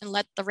curbs and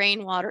let the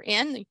rainwater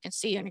in. You can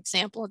see an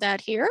example of that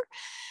here.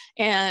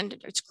 And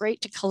it's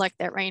great to collect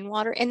that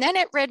rainwater. And then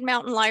at Red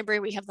Mountain Library,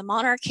 we have the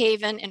Monarch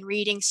Haven and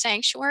Reading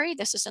Sanctuary.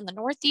 This is in the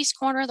northeast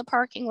corner of the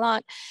parking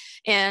lot.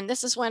 And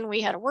this is when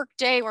we had a work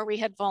day where we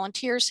had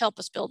volunteers help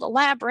us build a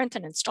labyrinth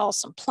and install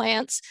some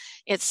plants.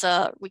 It's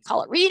we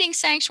call it Reading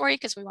Sanctuary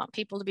because we want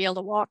people to be able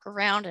to walk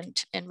around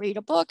and read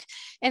a book.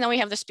 And then we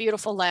have this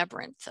beautiful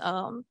labyrinth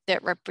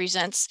that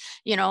represents,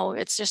 you know,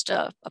 it's just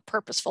a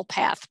purposeful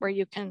path where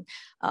you can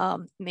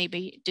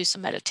maybe do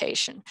some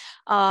meditation.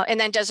 And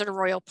then Desert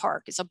Arroyo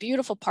Park is a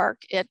beautiful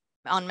park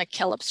on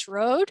McKellips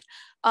Road.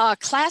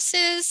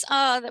 Classes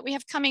that we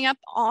have coming up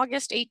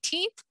August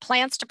 18th,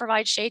 plants to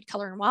provide shade,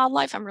 color, and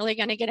wildlife. I'm really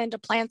going to get into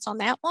plants on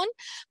that one,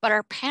 but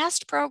our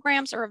past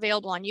programs are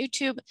available on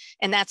YouTube,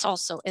 and that's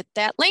also at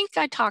that link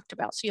I talked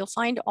about. So you'll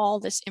find all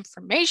this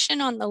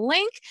information on the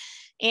link.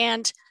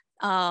 And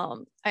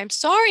I'm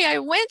sorry I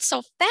went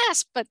so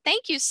fast, but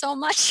thank you so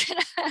much.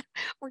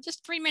 We're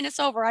just 3 minutes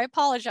over. I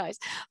apologize,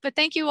 but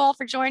thank you all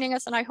for joining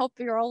us, and I hope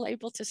you're all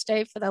able to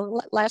stay for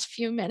the last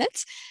few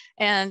minutes.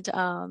 And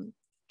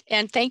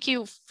thank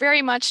you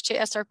very much to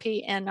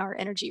SRP and our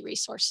Energy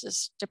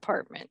Resources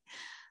Department.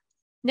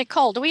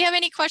 Nicole, do we have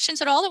any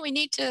questions at all that we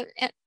need to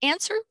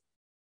answer?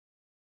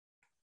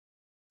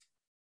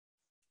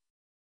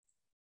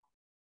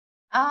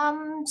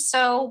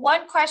 So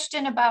one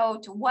question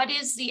about what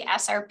is the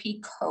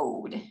SRP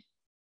code?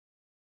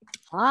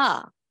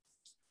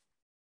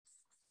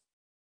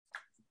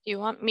 You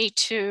want me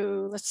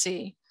to, let's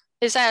see,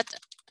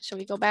 should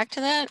we go back to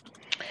that?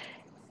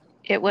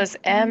 It was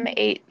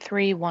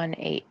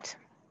M8318.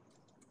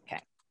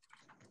 Okay.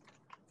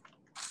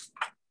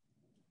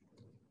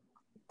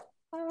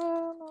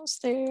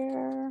 Almost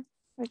there,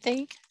 I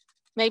think.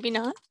 Maybe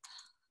not.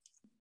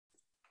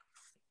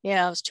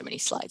 Yeah, it was too many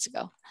slides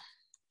ago.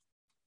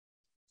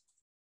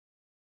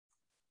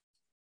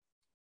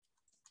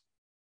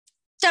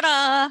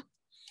 Ta-da!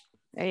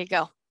 There you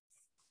go.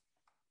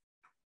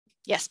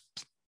 Yes,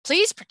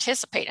 please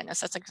participate in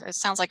this. It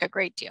sounds like a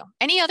great deal.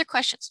 Any other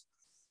questions?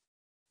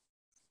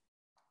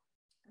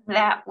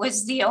 That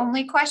was the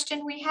only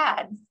question we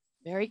had.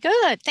 Very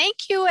good.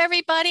 Thank you,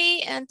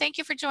 everybody. And thank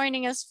you for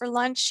joining us for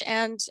lunch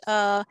and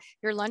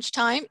your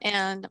lunchtime.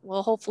 And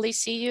we'll hopefully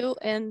see you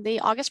in the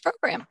August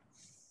program.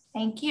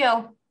 Thank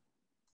you.